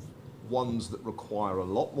are ones that require a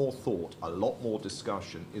lot more thought, a lot more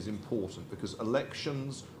discussion, is important, because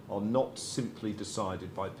elections are not simply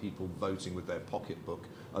decided by people voting with their pocketbook.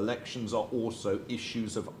 Elections are also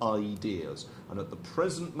issues of ideas. And at the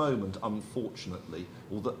present moment, unfortunately,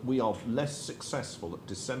 although we are less successful at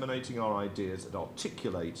disseminating our ideas and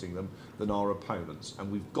articulating them than our opponents.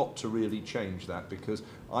 And we've got to really change that, because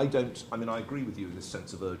I agree with you in this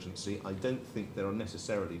sense of urgency. I don't think there will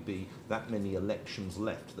necessarily be that many elections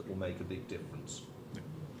left that will make a big difference.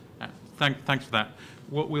 Thanks for that.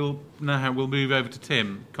 What we'll move over to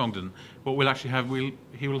Tim Congdon. What we'll actually have,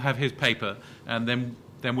 he will have his paper, and then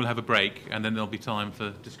we'll have a break, and then there'll be time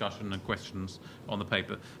for discussion and questions on the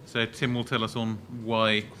paper. So Tim will tell us on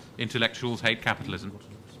why intellectuals hate capitalism.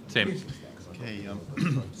 Tim. Okay.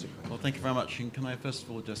 Well, thank you very much. And can I first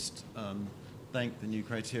of all just thank the New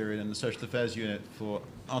Criterion and the Social Affairs Unit for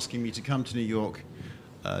asking me to come to New York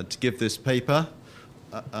to give this paper.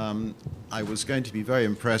 I was going to be very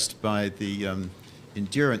impressed by the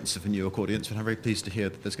endurance of the New York audience, but I'm very pleased to hear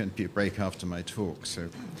that there's going to be a break after my talk. So,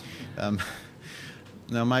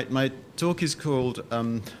 now my talk is called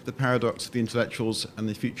 "The Paradox of the Intellectuals and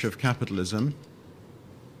the Future of Capitalism."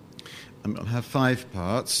 I'll have 5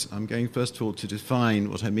 parts. I'm going first of all to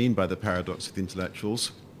define what I mean by the paradox of the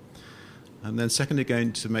intellectuals, and then secondly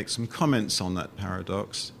going to make some comments on that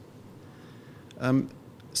paradox.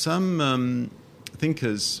 Some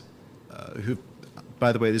thinkers who,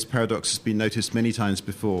 by the way, this paradox has been noticed many times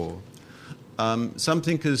before. Some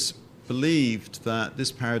thinkers believed that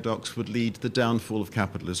this paradox would lead to the downfall of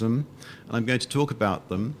capitalism, and I'm going to talk about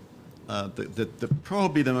them.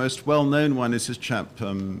 Probably the most well-known one is this chap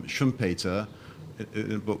Schumpeter,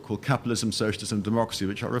 in a book called Capitalism, Socialism, and Democracy,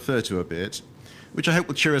 which I'll refer to a bit, which I hope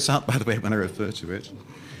will cheer us up, by the way, when I refer to it.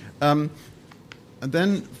 And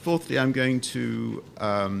then, fourthly, I'm going to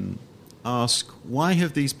ask, why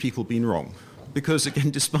have these people been wrong? Because,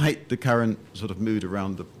 again, despite the current sort of mood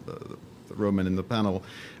around the room and in the panel,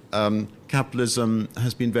 capitalism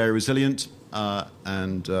has been very resilient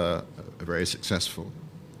and very successful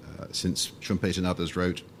since Schumpeter and others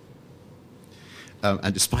wrote,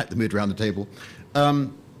 and despite the mood around the table.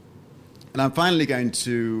 And I'm finally going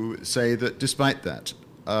to say that despite that,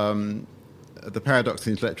 the paradox of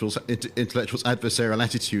the intellectuals' adversarial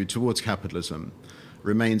attitude towards capitalism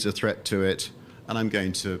remains a threat to it, and I'm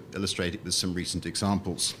going to illustrate it with some recent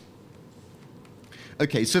examples.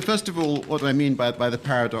 Okay, so first of all, what do I mean by the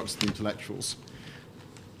paradox of the intellectuals?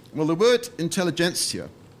 Well, the word intelligentsia,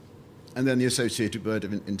 and then the associated word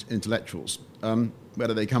of intellectuals, where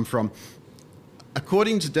do they come from?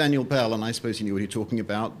 According to Daniel Bell, and I suppose you knew what you're talking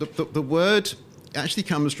about, the word actually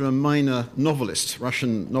comes from a minor novelist,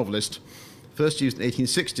 Russian novelist, first used in the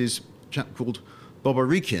 1860s, a chap called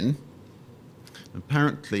Boborykin.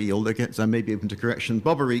 Apparently, although I may be open to correction,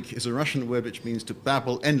 Boboryk is a Russian word which means to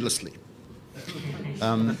babble endlessly.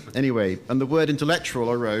 Anyway, and the word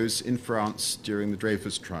intellectual arose in France during the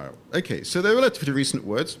Dreyfus trial. Okay, so they're relatively recent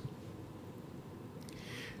words.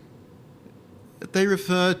 They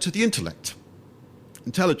refer to the intellect,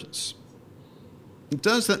 intelligence.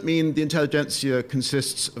 Does that mean the intelligentsia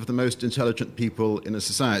consists of the most intelligent people in a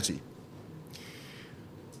society?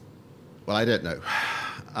 Well, I don't know.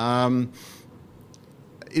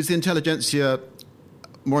 Is the intelligentsia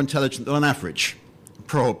more intelligent than on average?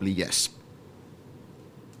 Probably yes.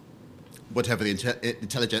 Whatever the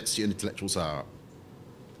intelligentsia and intellectuals are.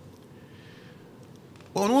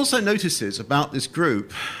 What one also notices about this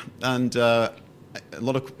group, and a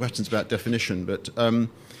lot of questions about definition, but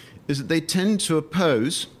is that they tend to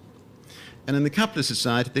oppose, and in the capitalist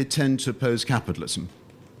society, they tend to oppose capitalism.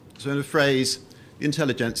 So in a phrase, the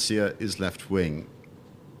intelligentsia is left-wing.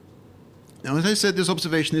 Now, as I said, this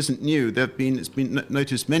observation isn't new. It's been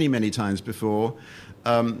noticed many, many times before.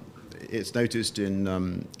 It's noticed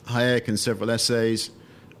in Hayek and several essays.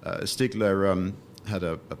 Stigler had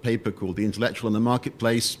a paper called The Intellectual and the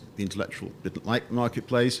Marketplace. The intellectual didn't like the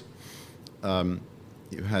marketplace. You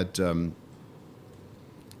had a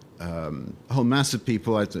whole mass of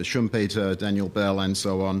people, Schumpeter, Daniel Bell, and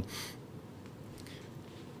so on.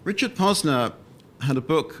 Richard Posner had a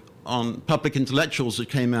book on public intellectuals that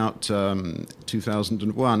came out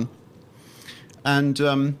 2001.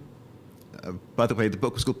 And, by the way, the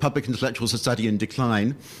book was called Public Intellectuals, A Study in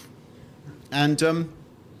Decline. And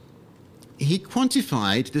he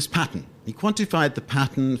quantified this pattern. He quantified the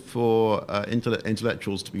pattern for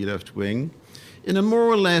intellectuals to be left-wing in a more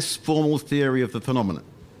or less formal theory of the phenomenon.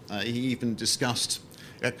 He even discussed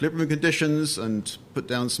equilibrium conditions and put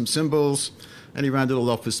down some symbols, and he rounded it all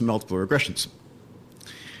off with some multiple regressions.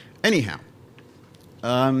 Anyhow,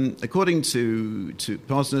 according to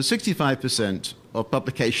Posner, 65% of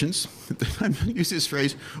publications, I'm going to use this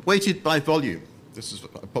phrase, weighted by volume, this is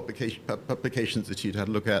publications that you'd had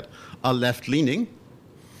a look at, are left-leaning.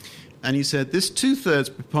 And he said this two-thirds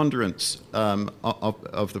preponderance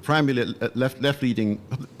of the primarily left-leaning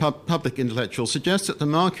public intellectuals suggests that the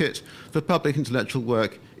market for public intellectual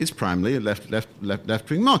work is primarily a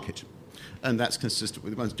left-wing market. And that's consistent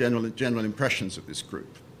with one's general impressions of this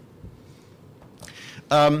group.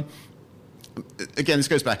 Again, this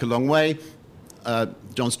goes back a long way.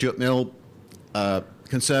 John Stuart Mill,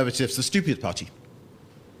 Conservatives, the stupid party.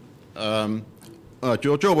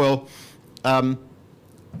 George Orwell,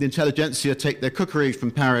 the intelligentsia take their cookery from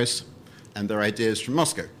Paris and their ideas from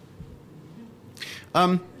Moscow.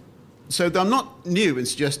 So they're not new in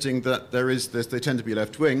suggesting that they tend to be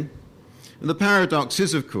left-wing. And the paradox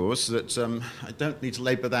is, of course, that I don't need to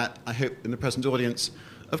labour that, I hope, in the present audience.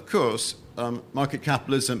 Of course, market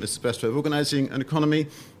capitalism is the best way of organising an economy.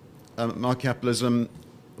 Market capitalism,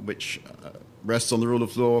 which rests on the rule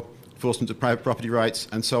of law, enforcement of private property rights,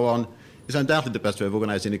 and so on, is undoubtedly the best way of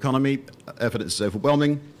organising an economy. Evidence is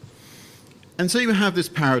overwhelming. And so you have this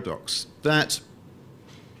paradox that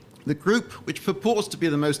the group which purports to be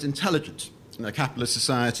the most intelligent in a capitalist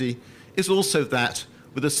society is also that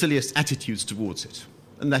with the silliest attitudes towards it.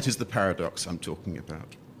 And that is the paradox I'm talking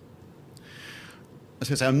about.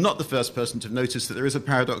 As I say, I'm not the first person to notice that there is a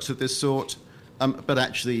paradox of this sort, but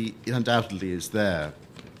actually it undoubtedly is there.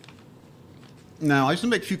 Now, I just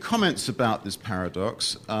want to make a few comments about this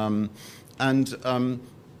paradox, that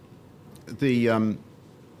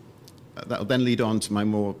will then lead on to my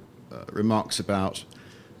more remarks about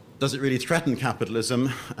does it really threaten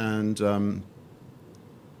capitalism, and a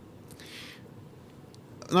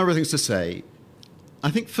number of things to say. I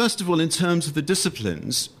think, first of all, in terms of the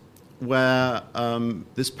disciplines where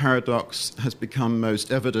this paradox has become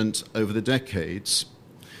most evident over the decades,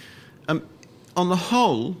 on the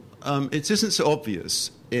whole, it isn't so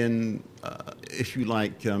obvious in, if you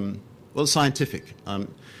like, scientific.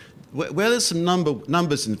 Where there's some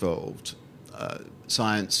numbers involved,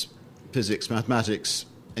 science, physics, mathematics,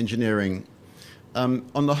 engineering,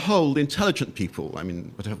 on the whole, the intelligent people, I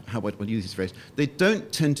mean, how would I use this phrase, they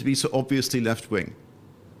don't tend to be so obviously left-wing.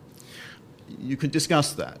 You can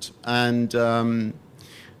discuss that. And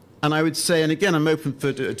I would say, and again, I'm open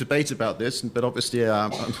for debate about this, but obviously I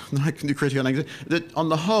can do critical analysis, that on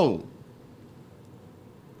the whole,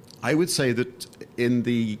 I would say that in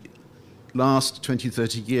the last 20,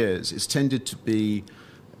 30 years, it's tended to be,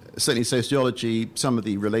 certainly sociology, some of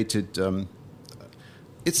the related,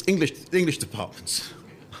 it's English departments,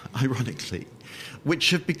 ironically,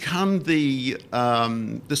 which have become the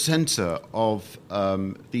centre of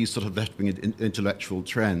these sort of left-wing intellectual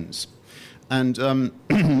trends. And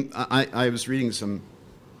I was reading some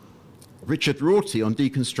Richard Rorty on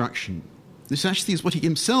deconstruction. This actually is what he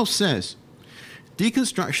himself says.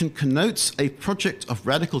 Deconstruction connotes a project of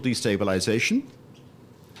radical destabilization.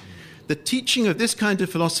 The teaching of this kind of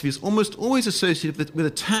philosophy is almost always associated with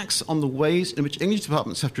attacks on the ways in which English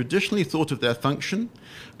departments have traditionally thought of their function,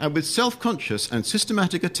 and with self-conscious and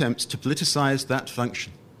systematic attempts to politicize that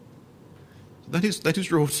function. That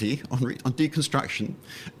is Rorty on deconstruction.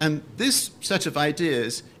 And this set of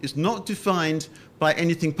ideas is not defined by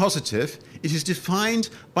anything positive. It is defined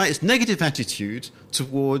by its negative attitude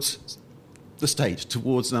towards the state,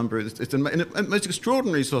 towards number. It's a most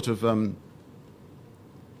extraordinary sort of...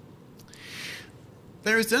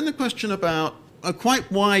 There is then the question about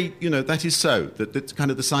quite why that is so. That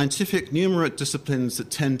kind of the scientific numerate disciplines that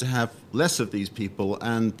tend to have less of these people,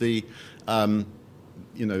 and the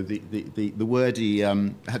wordy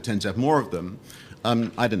tend to have more of them.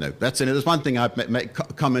 I don't know. There's one thing I'd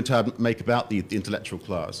make about the intellectual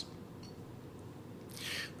class.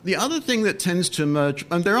 The other thing that tends to emerge,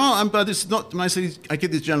 and there are, but it's not, when I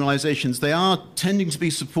give these generalizations, they are tending to be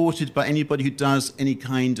supported by anybody who does any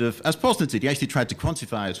kind of, as Posner did, he actually tried to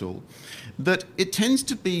quantify it all, that it tends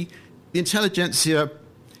to be the intelligentsia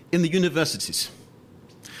in the universities,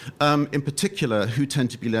 in particular, who tend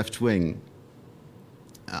to be left-wing.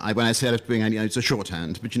 When I say left-wing, it's a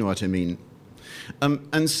shorthand, but you know what I mean.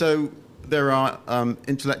 And so there are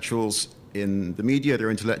intellectuals in the media, there are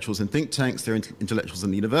intellectuals in think tanks, there are intellectuals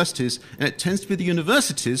in the universities, and it tends to be the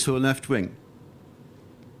universities who are left-wing.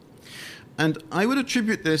 And I would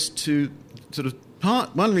attribute this to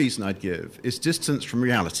one reason I'd give is distance from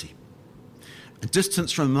reality,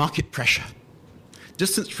 distance from market pressure,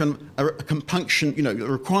 distance from a compunction, a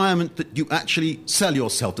requirement that you actually sell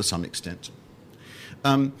yourself to some extent.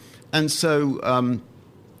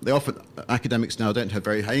 Academics now don't have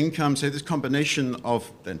very high income, so this combination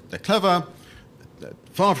of they're clever, they're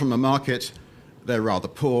far from a market, they're rather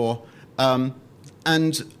poor,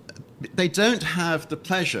 and they don't have the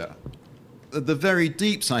pleasure, the very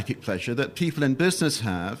deep psychic pleasure that people in business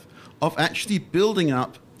have of actually building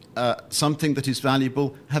up something that is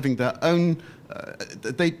valuable, having their own.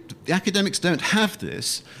 The academics don't have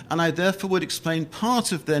this, and I therefore would explain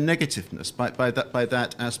part of their negativeness by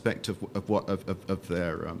that aspect of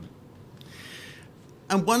their.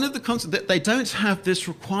 And one of the concepts that they don't have this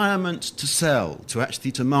requirement to sell,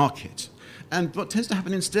 to market, and what tends to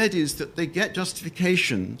happen instead is that they get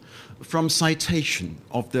justification from citation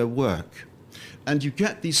of their work, and you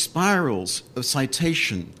get these spirals of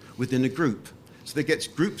citation within a group, so they get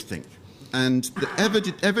groupthink. And the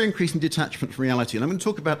ever-increasing detachment from reality. And I'm going to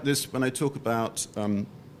talk about this when I talk about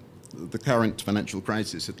the current financial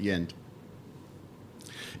crisis at the end.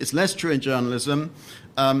 It's less true in journalism.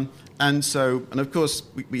 And of course,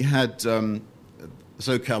 we had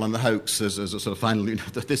SoCal and the hoax as a sort of final,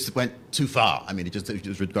 that this went too far. I mean, it just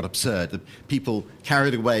got absurd. The people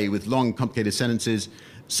carried away with long, complicated sentences,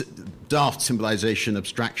 daft symbolization,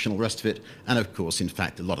 abstraction, all the rest of it. And of course, in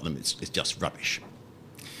fact, a lot of them is just rubbish.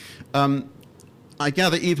 I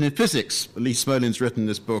gather even in physics, Lee Smolin's written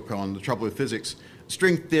this book on the trouble with physics,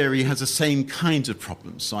 string theory has the same kinds of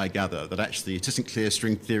problems. So I gather that actually it isn't clear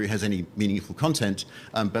string theory has any meaningful content,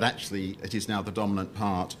 but actually it is now the dominant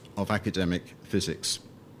part of academic physics.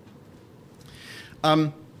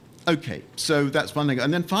 Okay, so that's one thing.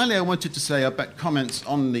 And then finally I wanted to say about comments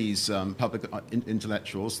on these public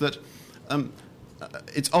intellectuals that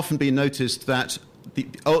it's often been noticed that the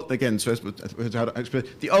older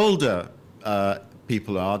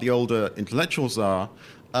people are, the older intellectuals are,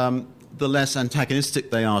 the less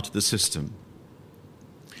antagonistic they are to the system.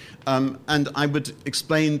 And I would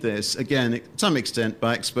explain this, again, to some extent,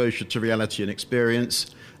 by exposure to reality and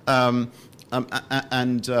experience. In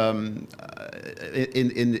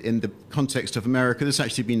the context of America, this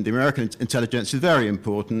actually been the American intelligence is very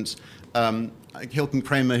important. Hilton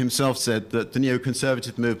Kramer himself said that the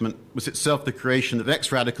neoconservative movement was itself the creation of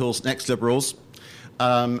ex-radicals and ex-liberals.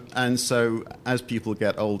 And so as people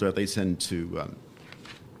get older, they tend to...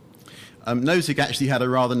 Nozick actually had a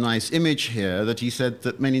rather nice image here that he said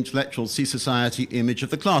that many intellectuals see society image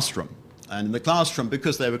of the classroom. And in the classroom,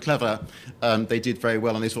 because they were clever, they did very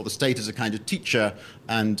well, and they saw the state as a kind of teacher.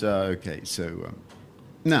 And,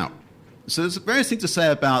 now, so there's various things to say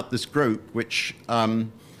about this group, which...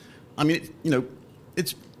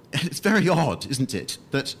 it's very odd, isn't it,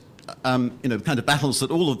 that the kind of battles that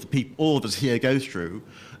all of us here go through.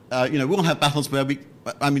 We all have battles where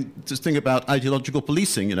just think about ideological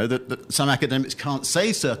policing. That some academics can't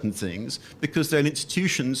say certain things because they're in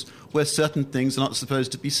institutions where certain things are not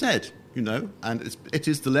supposed to be said. And it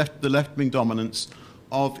is the left-wing dominance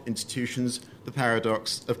of institutions, the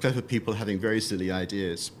paradox of clever people having very silly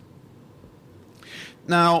ideas.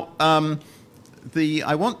 Now. I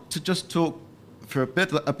want to just talk for a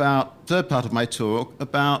bit about, third part of my talk,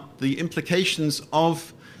 about the implications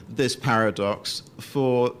of this paradox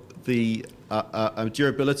for the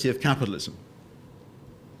durability of capitalism.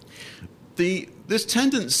 This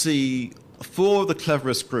tendency for the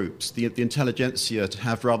cleverest groups, the intelligentsia, to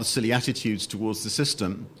have rather silly attitudes towards the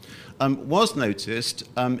system was noticed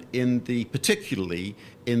particularly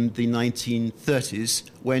in the 1930s,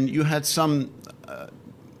 when you had some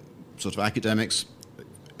sort of academics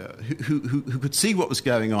who could see what was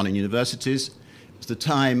going on in universities. It was the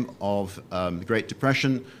time of the Great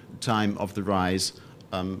Depression, the time of the rise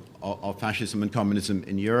of fascism and communism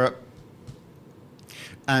in Europe.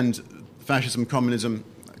 And fascism, communism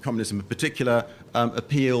in particular,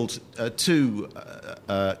 appealed to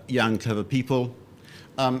young, clever people,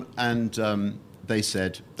 and they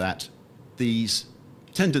said that these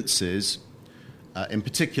tendencies, in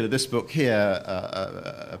particular this book here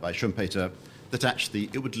by Schumpeter, that actually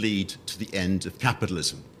it would lead to the end of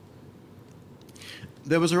capitalism.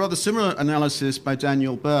 There was a rather similar analysis by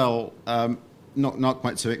Daniel Bell, not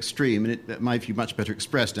quite so extreme, and in my view much better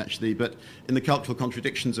expressed actually, but in The Cultural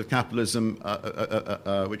Contradictions of Capitalism,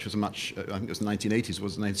 which was I think it was the 1980s, or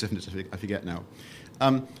was it the 1970s, I forget now.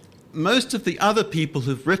 Most of the other people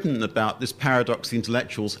who've written about this paradox, the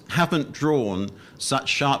intellectuals, haven't drawn such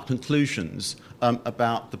sharp conclusions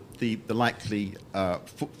about the likely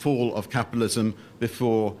fall of capitalism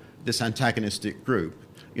before this antagonistic group.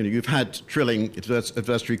 You know, you've had Trilling,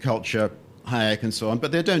 adversary culture, Hayek and so on,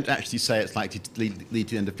 but they don't actually say it's likely to lead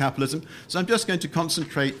to the end of capitalism. So I'm just going to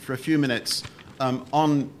concentrate for a few minutes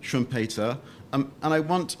on Schumpeter, and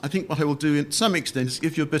I think what I will do in some extent is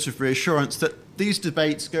give you a bit of reassurance that these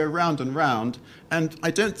debates go round and round, and I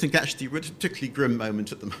don't think actually we're at a particularly grim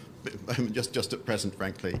moment at the moment, just at present,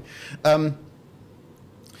 frankly.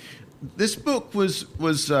 This book was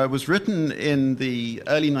written in the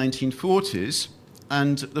early 1940s,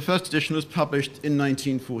 and the first edition was published in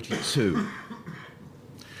 1942.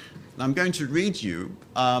 I'm going to read you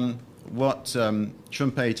what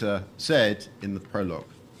Schumpeter said in the prologue.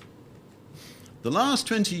 The last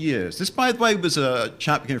 20 years, this, by the way, was a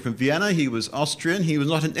chap who came from Vienna. He was Austrian. He was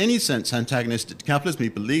not in any sense antagonistic to capitalism. He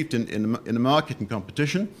believed in the market and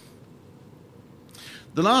competition.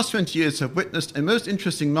 The last 20 years have witnessed a most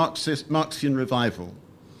interesting Marxian revival.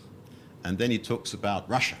 And then he talks about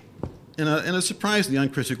Russia in a surprisingly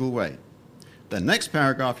uncritical way. Then next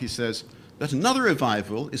paragraph he says that another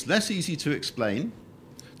revival is less easy to explain,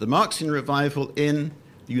 the Marxian revival in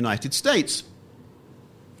the United States.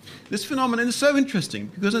 This phenomenon is so interesting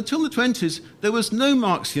because until the 20s, there was no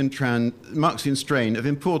Marxian strain of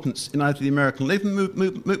importance in either the American labor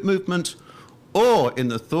movement or in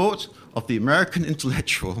the thought of the American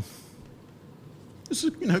intellectual. This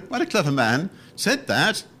is, quite a clever man, said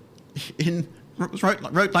that,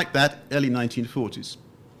 wrote like that early 1940s.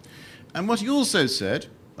 And what he also said,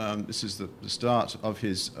 this is the start of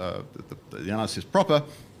his the analysis proper,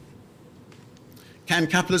 can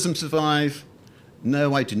capitalism survive?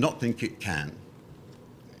 No, I do not think it can.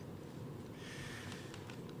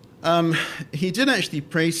 He did actually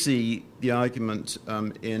précis the argument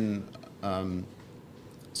in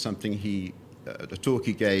something a talk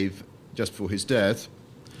he gave just before his death,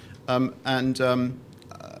 and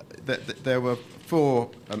there were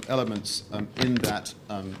four elements in that,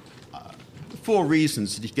 four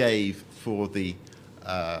reasons that he gave for the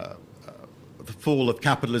fall of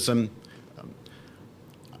capitalism.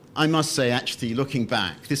 I must say, actually, looking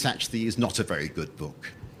back, this actually is not a very good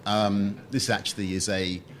book. This actually is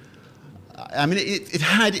it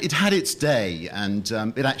had its day, and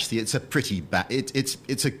it's a pretty bad.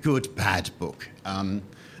 It's a good bad book.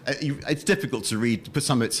 It's difficult to read because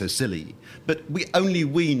some of it's so silly. But only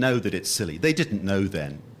we know that it's silly. They didn't know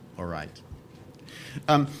then. All right.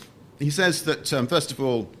 He says that first of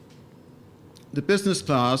all, the business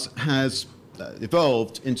class has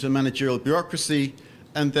evolved into a managerial bureaucracy.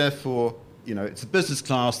 And therefore, it's the business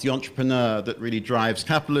class, the entrepreneur, that really drives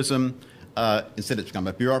capitalism. Instead, it's become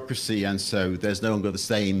a bureaucracy, and so there's no longer the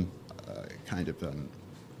same kind of...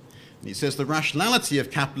 He says the rationality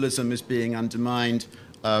of capitalism is being undermined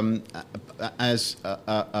as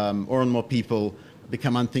more and more people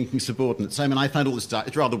become unthinking subordinates. I mean, I find all this stuff,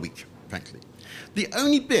 it's rather weak, frankly. The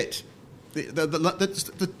only bit,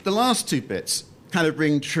 the last two bits kind of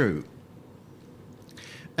ring true.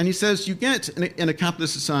 And he says you get, in a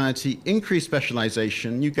capitalist society, increased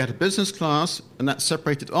specialization. You get a business class, and that's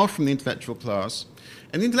separated off from the intellectual class.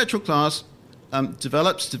 And the intellectual class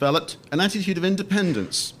developed an attitude of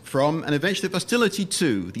independence from, and eventually of hostility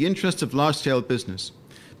to, the interests of large-scale business.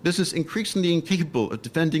 Business increasingly incapable of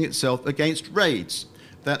defending itself against raids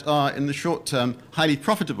that are, in the short term, highly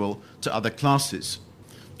profitable to other classes.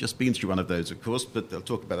 Just been through one of those, of course, but they'll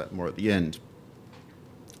talk about that more at the end.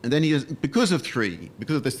 And then because of this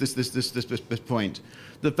point,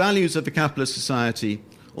 the values of the capitalist society,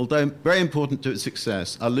 although very important to its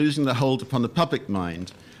success, are losing their hold upon the public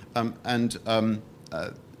mind.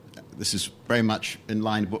 This is very much in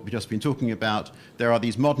line with what we've just been talking about. There are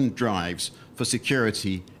these modern drives for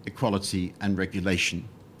security, equality, and regulation.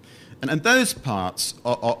 And those parts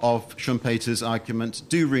of Schumpeter's argument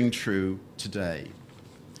do ring true today.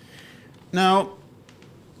 Now,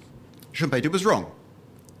 Schumpeter was wrong.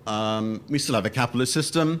 We still have a capitalist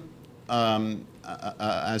system.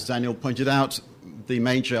 As Daniel pointed out, the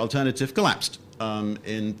major alternative collapsed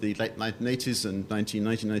in the late 1980s and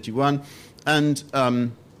 1991. And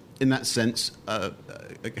in that sense,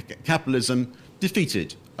 capitalism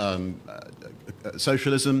defeated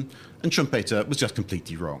socialism, and Schumpeter was just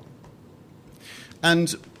completely wrong.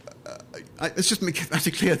 And let's just make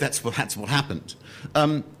it clear that's what happened.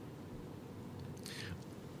 I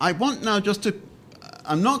want now just to...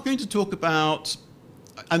 I'm not going to talk about...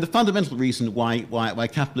 And the fundamental reason why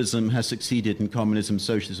capitalism has succeeded and communism,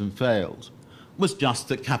 socialism failed was just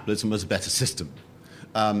that capitalism was a better system.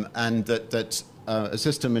 And that a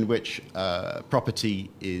system in which property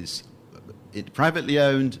is privately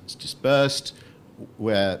owned, it's dispersed,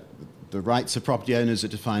 where the rights of property owners are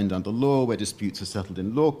defined under law, where disputes are settled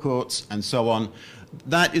in law courts, and so on,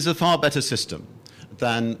 that is a far better system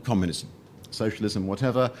than communism, socialism,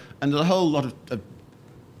 whatever. And a whole lot of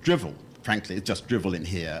drivel, frankly, it's just drivel in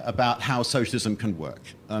here, about how socialism can work.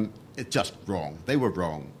 It's just wrong. They were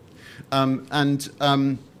wrong.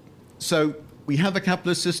 So we have a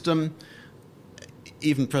capitalist system.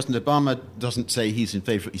 Even President Obama doesn't say he's in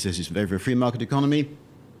favor. He says he's in favor of a free market economy.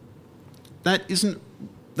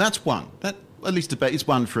 That's one. That at least debate is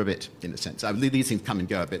one for a bit, in a sense. These things come and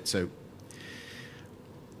go a bit. So,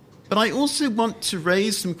 but I also want to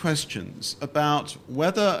raise some questions about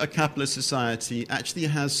whether a capitalist society actually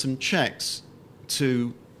has some checks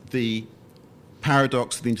to the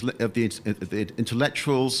paradox of the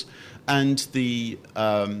intellectuals and the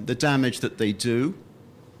damage that they do.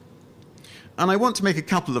 And I want to make a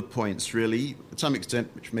couple of points, really, to some extent,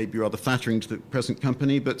 which may be rather flattering to the present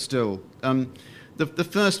company, but still. The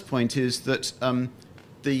first point is that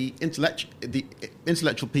the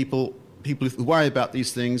intellectual people who worry about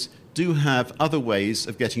these things do have other ways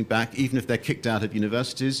of getting back, even if they're kicked out of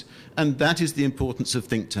universities, and that is the importance of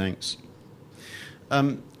think tanks.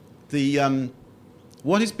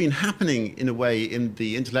 What has been happening, in a way, in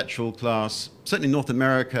the intellectual class, certainly in North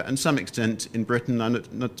America and some extent in Britain,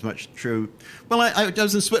 not so much true. Well, I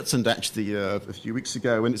was in Switzerland, actually, a few weeks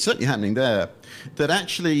ago, and it's certainly happening there, that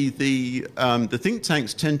actually the think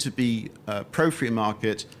tanks tend to be pro-free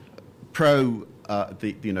market, pro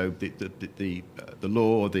the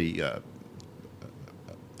law, the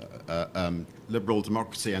liberal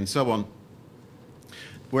democracy, and so on,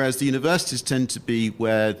 whereas the universities tend to be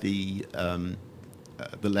where the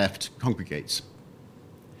left congregates.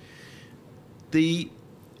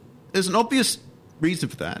 There's an obvious reason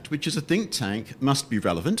for that, which is a think tank must be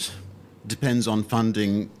relevant, depends on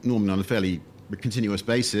funding normally on a fairly continuous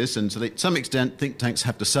basis, and so to some extent think tanks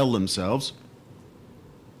have to sell themselves.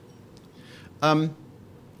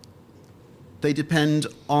 They depend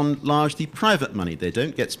on largely private money. They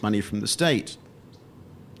don't get money from the state.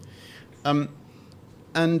 And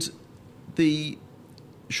the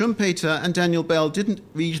Schumpeter and Daniel Bell didn't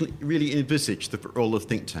really envisage the role of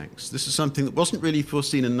think tanks. This is something that wasn't really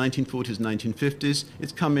foreseen in the 1940s, 1950s.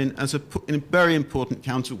 It's come in as a very important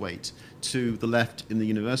counterweight to the left in the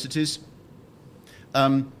universities.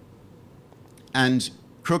 And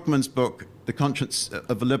Krugman's book, The Conscience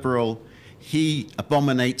of a Liberal, he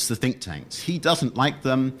abominates the think tanks. He doesn't like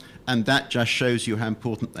them, and that just shows you how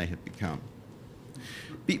important they have become.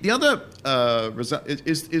 The other result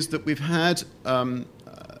is that we've had the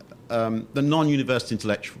non-university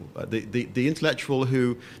intellectual, the intellectual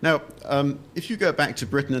who... Now, if you go back to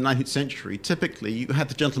Britain in the 19th century, typically you had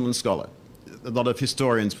the gentleman scholar. A lot of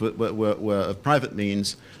historians were of private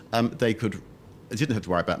means. They didn't have to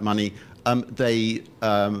worry about money. They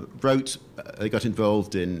wrote, they got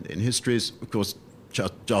involved in histories. Of course,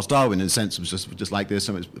 Charles Darwin, in a sense, was just like this,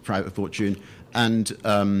 so it was private fortune,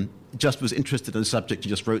 and just was interested in the subject and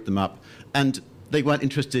just wrote them up. And they weren't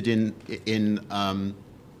interested in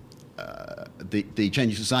the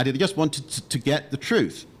changing society. They just wanted to get the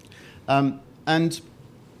truth. And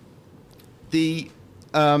certainly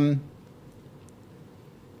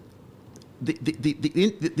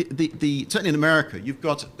in America,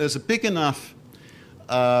 there's a big enough,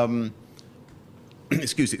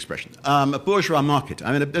 excuse the expression, a bourgeois market.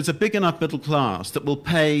 I mean, there's a big enough middle class that will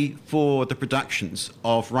pay for the productions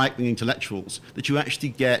of right-wing intellectuals that you actually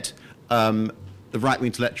get the right-wing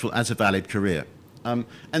intellectual as a valid career. And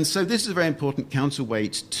so this is a very important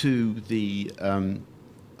counterweight to the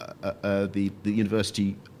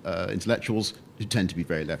university intellectuals who tend to be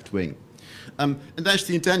very left-wing. And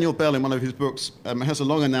actually, Daniel Bell, in one of his books, has a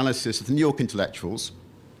long analysis of the New York intellectuals.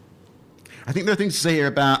 I think there are things to say here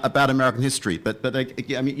about American history, but I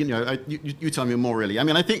mean, you tell me more, really. I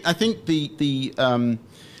mean, I think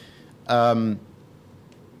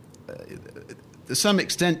to some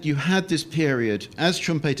extent, you had this period, as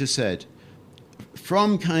Schumpeter said,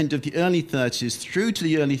 from kind of the early 30s through to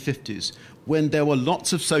the early 50s, when there were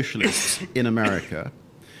lots of socialists in America,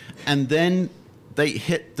 and then they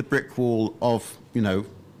hit the brick wall of,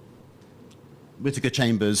 Whittaker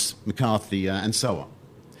Chambers, McCarthy, and so on.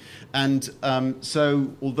 And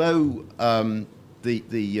so, although and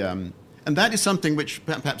that is something which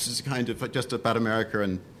perhaps is kind of just about America.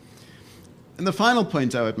 And the final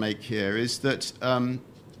point I would make here is that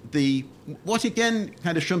what again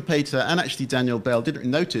kind of Schumpeter and actually Daniel Bell didn't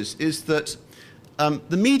notice is that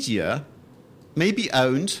the media may be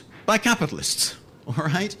owned by capitalists. All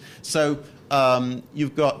right? So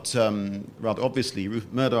you've got, rather obviously,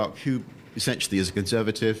 Rupert Murdoch, who essentially is a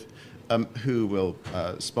conservative, who will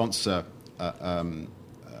sponsor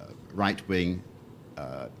right-wing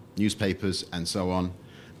newspapers and so on,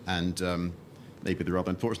 and maybe the rather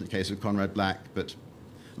unfortunate case of Conrad Black. But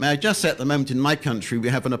may I just say at the moment in my country we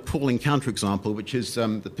have an appalling counterexample, which is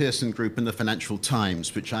the Pearson Group and the Financial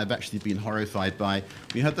Times, which I've actually been horrified by.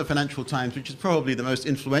 We have the Financial Times, which is probably the most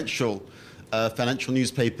influential financial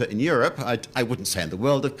newspaper in Europe. I wouldn't say in the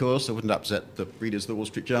world, of course. I wouldn't upset the readers of the Wall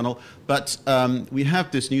Street Journal. But we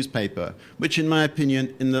have this newspaper, which, in my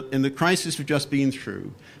opinion, in the crisis we've just been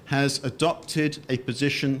through, has adopted a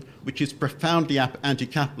position which is profoundly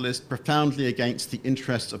anti-capitalist, profoundly against the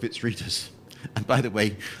interests of its readers. And by the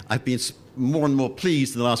way, I've been more and more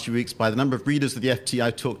pleased in the last few weeks by the number of readers of the FT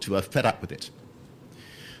I've talked to are fed up with it.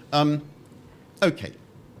 Okay.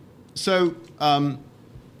 So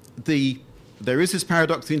there is this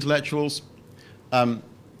paradox of the intellectuals.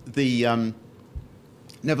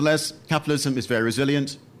 Nevertheless, capitalism is very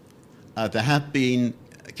resilient. There have been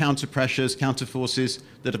counter pressures, counter forces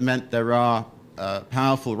that have meant there are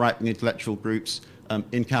powerful right-wing intellectual groups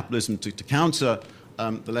in capitalism to counter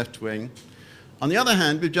the left wing. On the other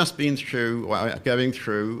hand, we've just been through, going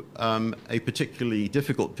through a particularly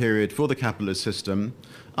difficult period for the capitalist system,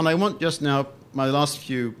 and I want just now, my last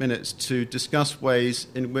few minutes, to discuss ways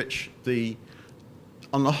in which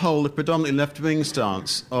on the whole, the predominantly left-wing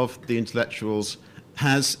stance of the intellectuals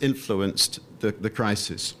has influenced the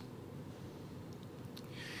crisis.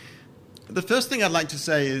 The first thing I'd like to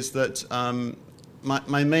say is that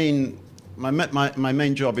my main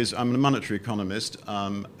job is I'm a monetary economist,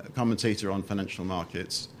 a commentator on financial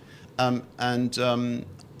markets, and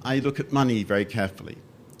I look at money very carefully.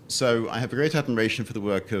 So I have a great admiration for the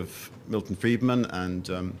work of Milton Friedman.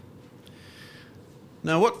 And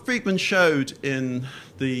now what Friedman showed in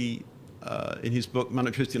his book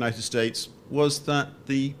Monetary of the United States was that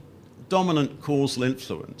the dominant causal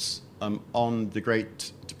influence on the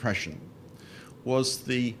Great Depression was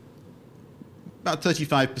about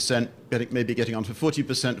 35%, maybe getting on to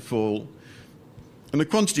 40% fall in the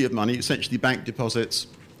quantity of money, essentially bank deposits,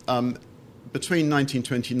 between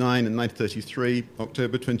 1929 and 1933,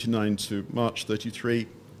 October 29 to March 33,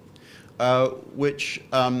 which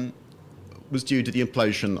was due to the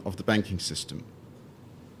implosion of the banking system.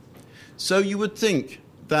 So you would think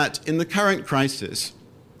that in the current crisis,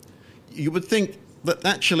 you would think that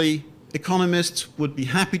actually economists would be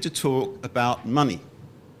happy to talk about money.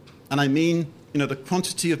 And I mean, the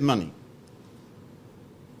quantity of money.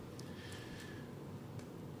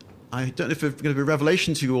 I don't know if it's going to be a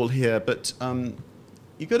revelation to you all here, but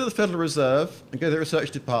you go to the Federal Reserve and go to the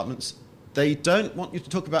research departments, they don't want you to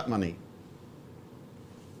talk about money.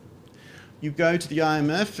 You go to the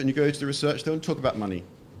IMF and you go to the research, they don't talk about money.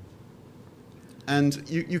 And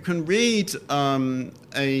you can read an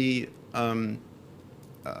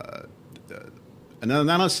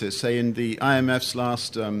analysis, say in the IMF's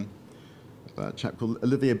last chap called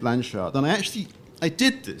Olivier Blanchard, and I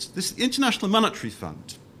did this International Monetary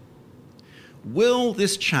Fund. Will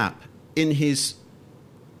this chap, in his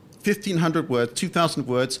 1,500 words, 2,000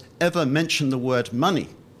 words, ever mention the word money?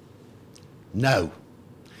 No.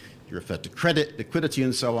 He referred to credit, liquidity,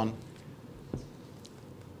 and so on.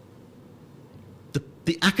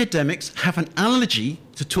 The academics have an allergy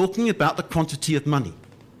to talking about the quantity of money.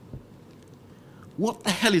 What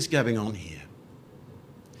the hell is going on here?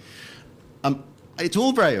 It's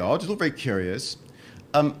all very odd, it's all very curious.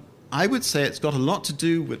 I would say it's got a lot to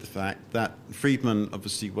do with the fact that Friedman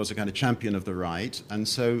obviously was a kind of champion of the right, and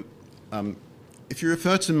so if you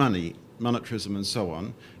refer to money, monetarism and so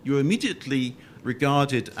on, you're immediately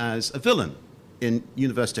regarded as a villain in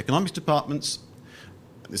university economics departments.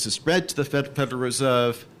 This is spread to the Federal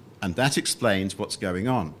Reserve, and that explains what's going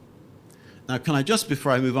on. Now, can I just,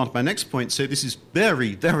 before I move on to my next point, say this is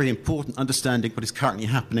very, very important understanding what is currently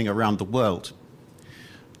happening around the world.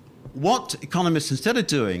 What economists instead of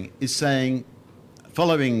doing is saying,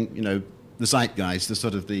 following, the zeitgeist, the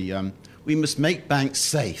sort of we must make banks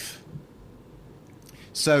safe.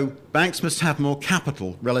 So banks must have more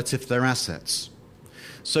capital relative to their assets.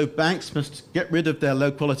 So banks must get rid of their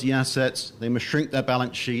low-quality assets, they must shrink their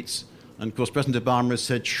balance sheets, and of course President Obama has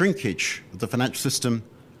said shrinkage of the financial system.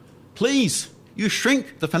 Please, you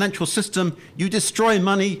shrink the financial system, you destroy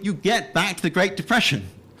money, you get back to the Great Depression.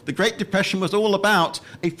 The Great Depression was all about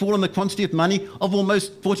a fall in the quantity of money of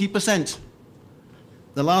almost 40%.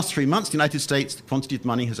 The last 3 months in the United States, the quantity of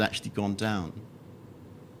money has actually gone down.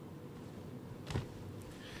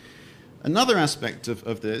 Another aspect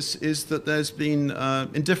of this is that there's been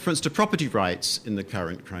indifference to property rights in the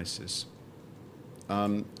current crisis.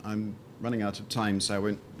 I'm running out of time, so I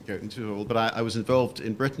won't go into it all, but I was involved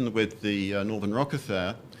in Britain with the Northern Rock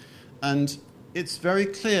affair, and it's very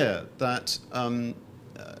clear that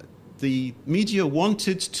the media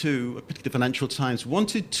wanted to, particularly the Financial Times,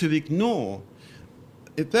 wanted to ignore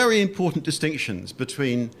very important distinctions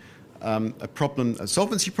between a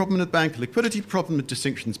solvency problem in a bank, a liquidity problem,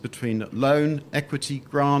 distinctions between loan, equity,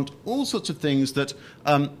 grant, all sorts of things that,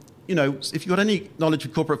 if you've got any knowledge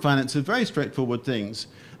of corporate finance, are very straightforward things.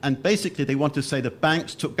 And basically they want to say that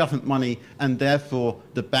banks took government money and therefore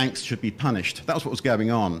the banks should be punished. That was what was going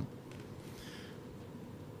on.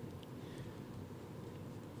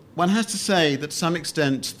 One has to say that to some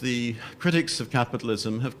extent the critics of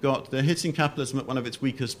capitalism they're hitting capitalism at one of its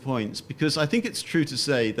weakest points, because I think it's true to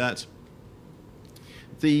say that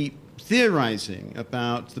the theorizing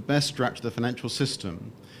about the best structure of the financial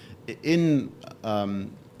system in,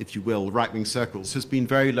 if you will, right-wing circles has been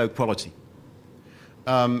very low quality.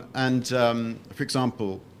 For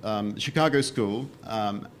example, the Chicago School,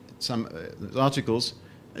 some articles,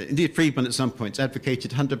 indeed Friedman at some points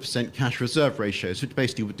advocated 100% cash reserve ratios, which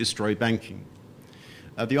basically would destroy banking.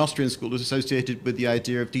 The Austrian school was associated with the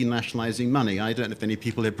idea of denationalizing money. I don't know if any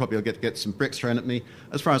people here probably will get some bricks thrown at me.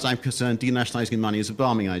 As far as I'm concerned, denationalizing money is a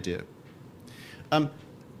balmy idea.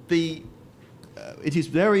 It is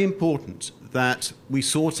very important that we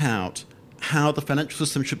sort out how the financial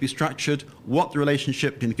system should be structured, what the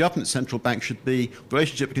relationship between the government and central bank should be, the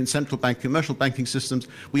relationship between central bank and commercial banking systems.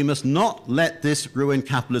 We must not let this ruin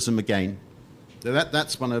capitalism again. So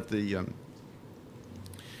that's one of the...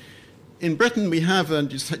 In Britain, we have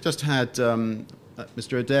just had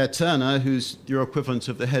Mr. Adair Turner, who's your equivalent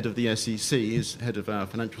of the head of the SEC, is head of our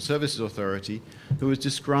Financial Services Authority, who has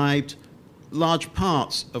described large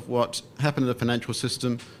parts of what happened in the financial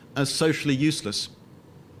system as socially useless.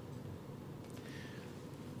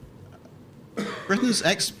 Britain's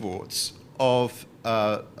exports of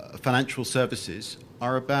financial services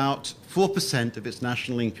are about 4% of its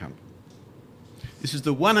national income. This is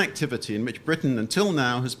the one activity in which Britain until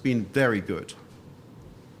now has been very good.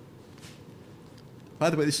 By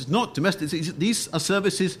the way, this is not domestic. These are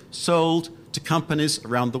services sold to companies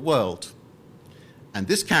around the world. And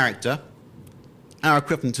this character, our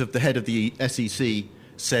equivalent of the head of the SEC,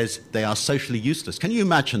 says they are socially useless. Can you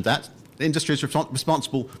imagine that? The industry is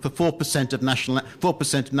responsible for 4% of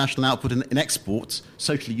national output in exports,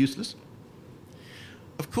 socially useless.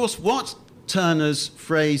 Of course, what Turner's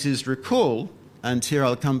phrases recall, and here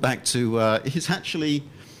I'll come back to, is actually,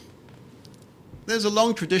 there's a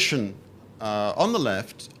long tradition on the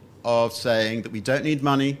left of saying that we don't need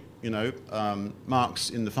money.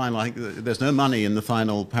 Marx in the final, I think there's no money in the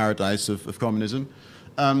final paradise of communism.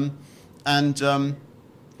 Well,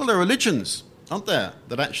 there are religions, aren't there,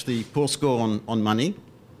 that actually pour score on money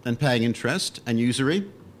and paying interest and usury.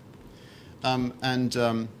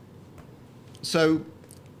 So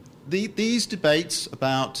these debates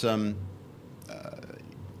about,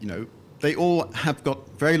 they all have got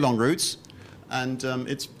very long roots, and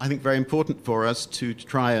it's, I think, very important for us to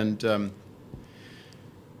try and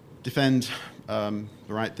defend the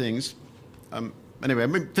right things. Anyway,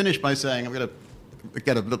 I'm going to finish by saying, I'm going to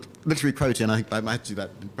get a literary quote in. I think I might do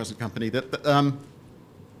that in present company. That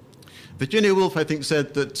Virginia Woolf, I think,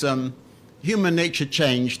 said that human nature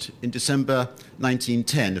changed in December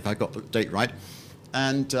 1910, if I got the date right.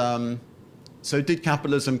 And so did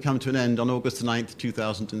capitalism come to an end on August 9th,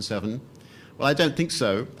 2007? Well, I don't think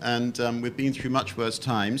so. And we've been through much worse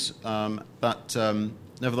times. But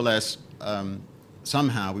nevertheless,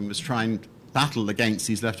 somehow we must try and battle against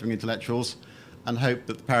these left-wing intellectuals and hope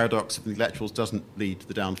that the paradox of the intellectuals doesn't lead to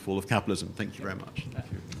the downfall of capitalism. Thank you very much.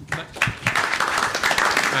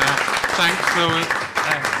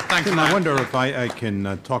 Thanks. Tim, I wonder if I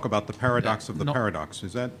can talk about the paradox of the paradox.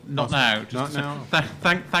 Is that not possible? now? Not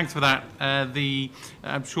now. Thanks for that.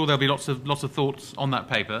 I'm sure there'll be lots of thoughts on that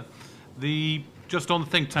paper. Just on the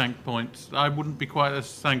think tank point, I wouldn't be quite as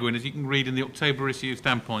sanguine. As you can read in the October issue of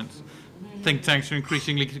Standpoints, think tanks are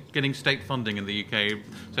increasingly getting state funding in the UK.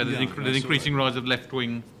 So there's an increasing rise of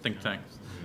left-wing think tanks.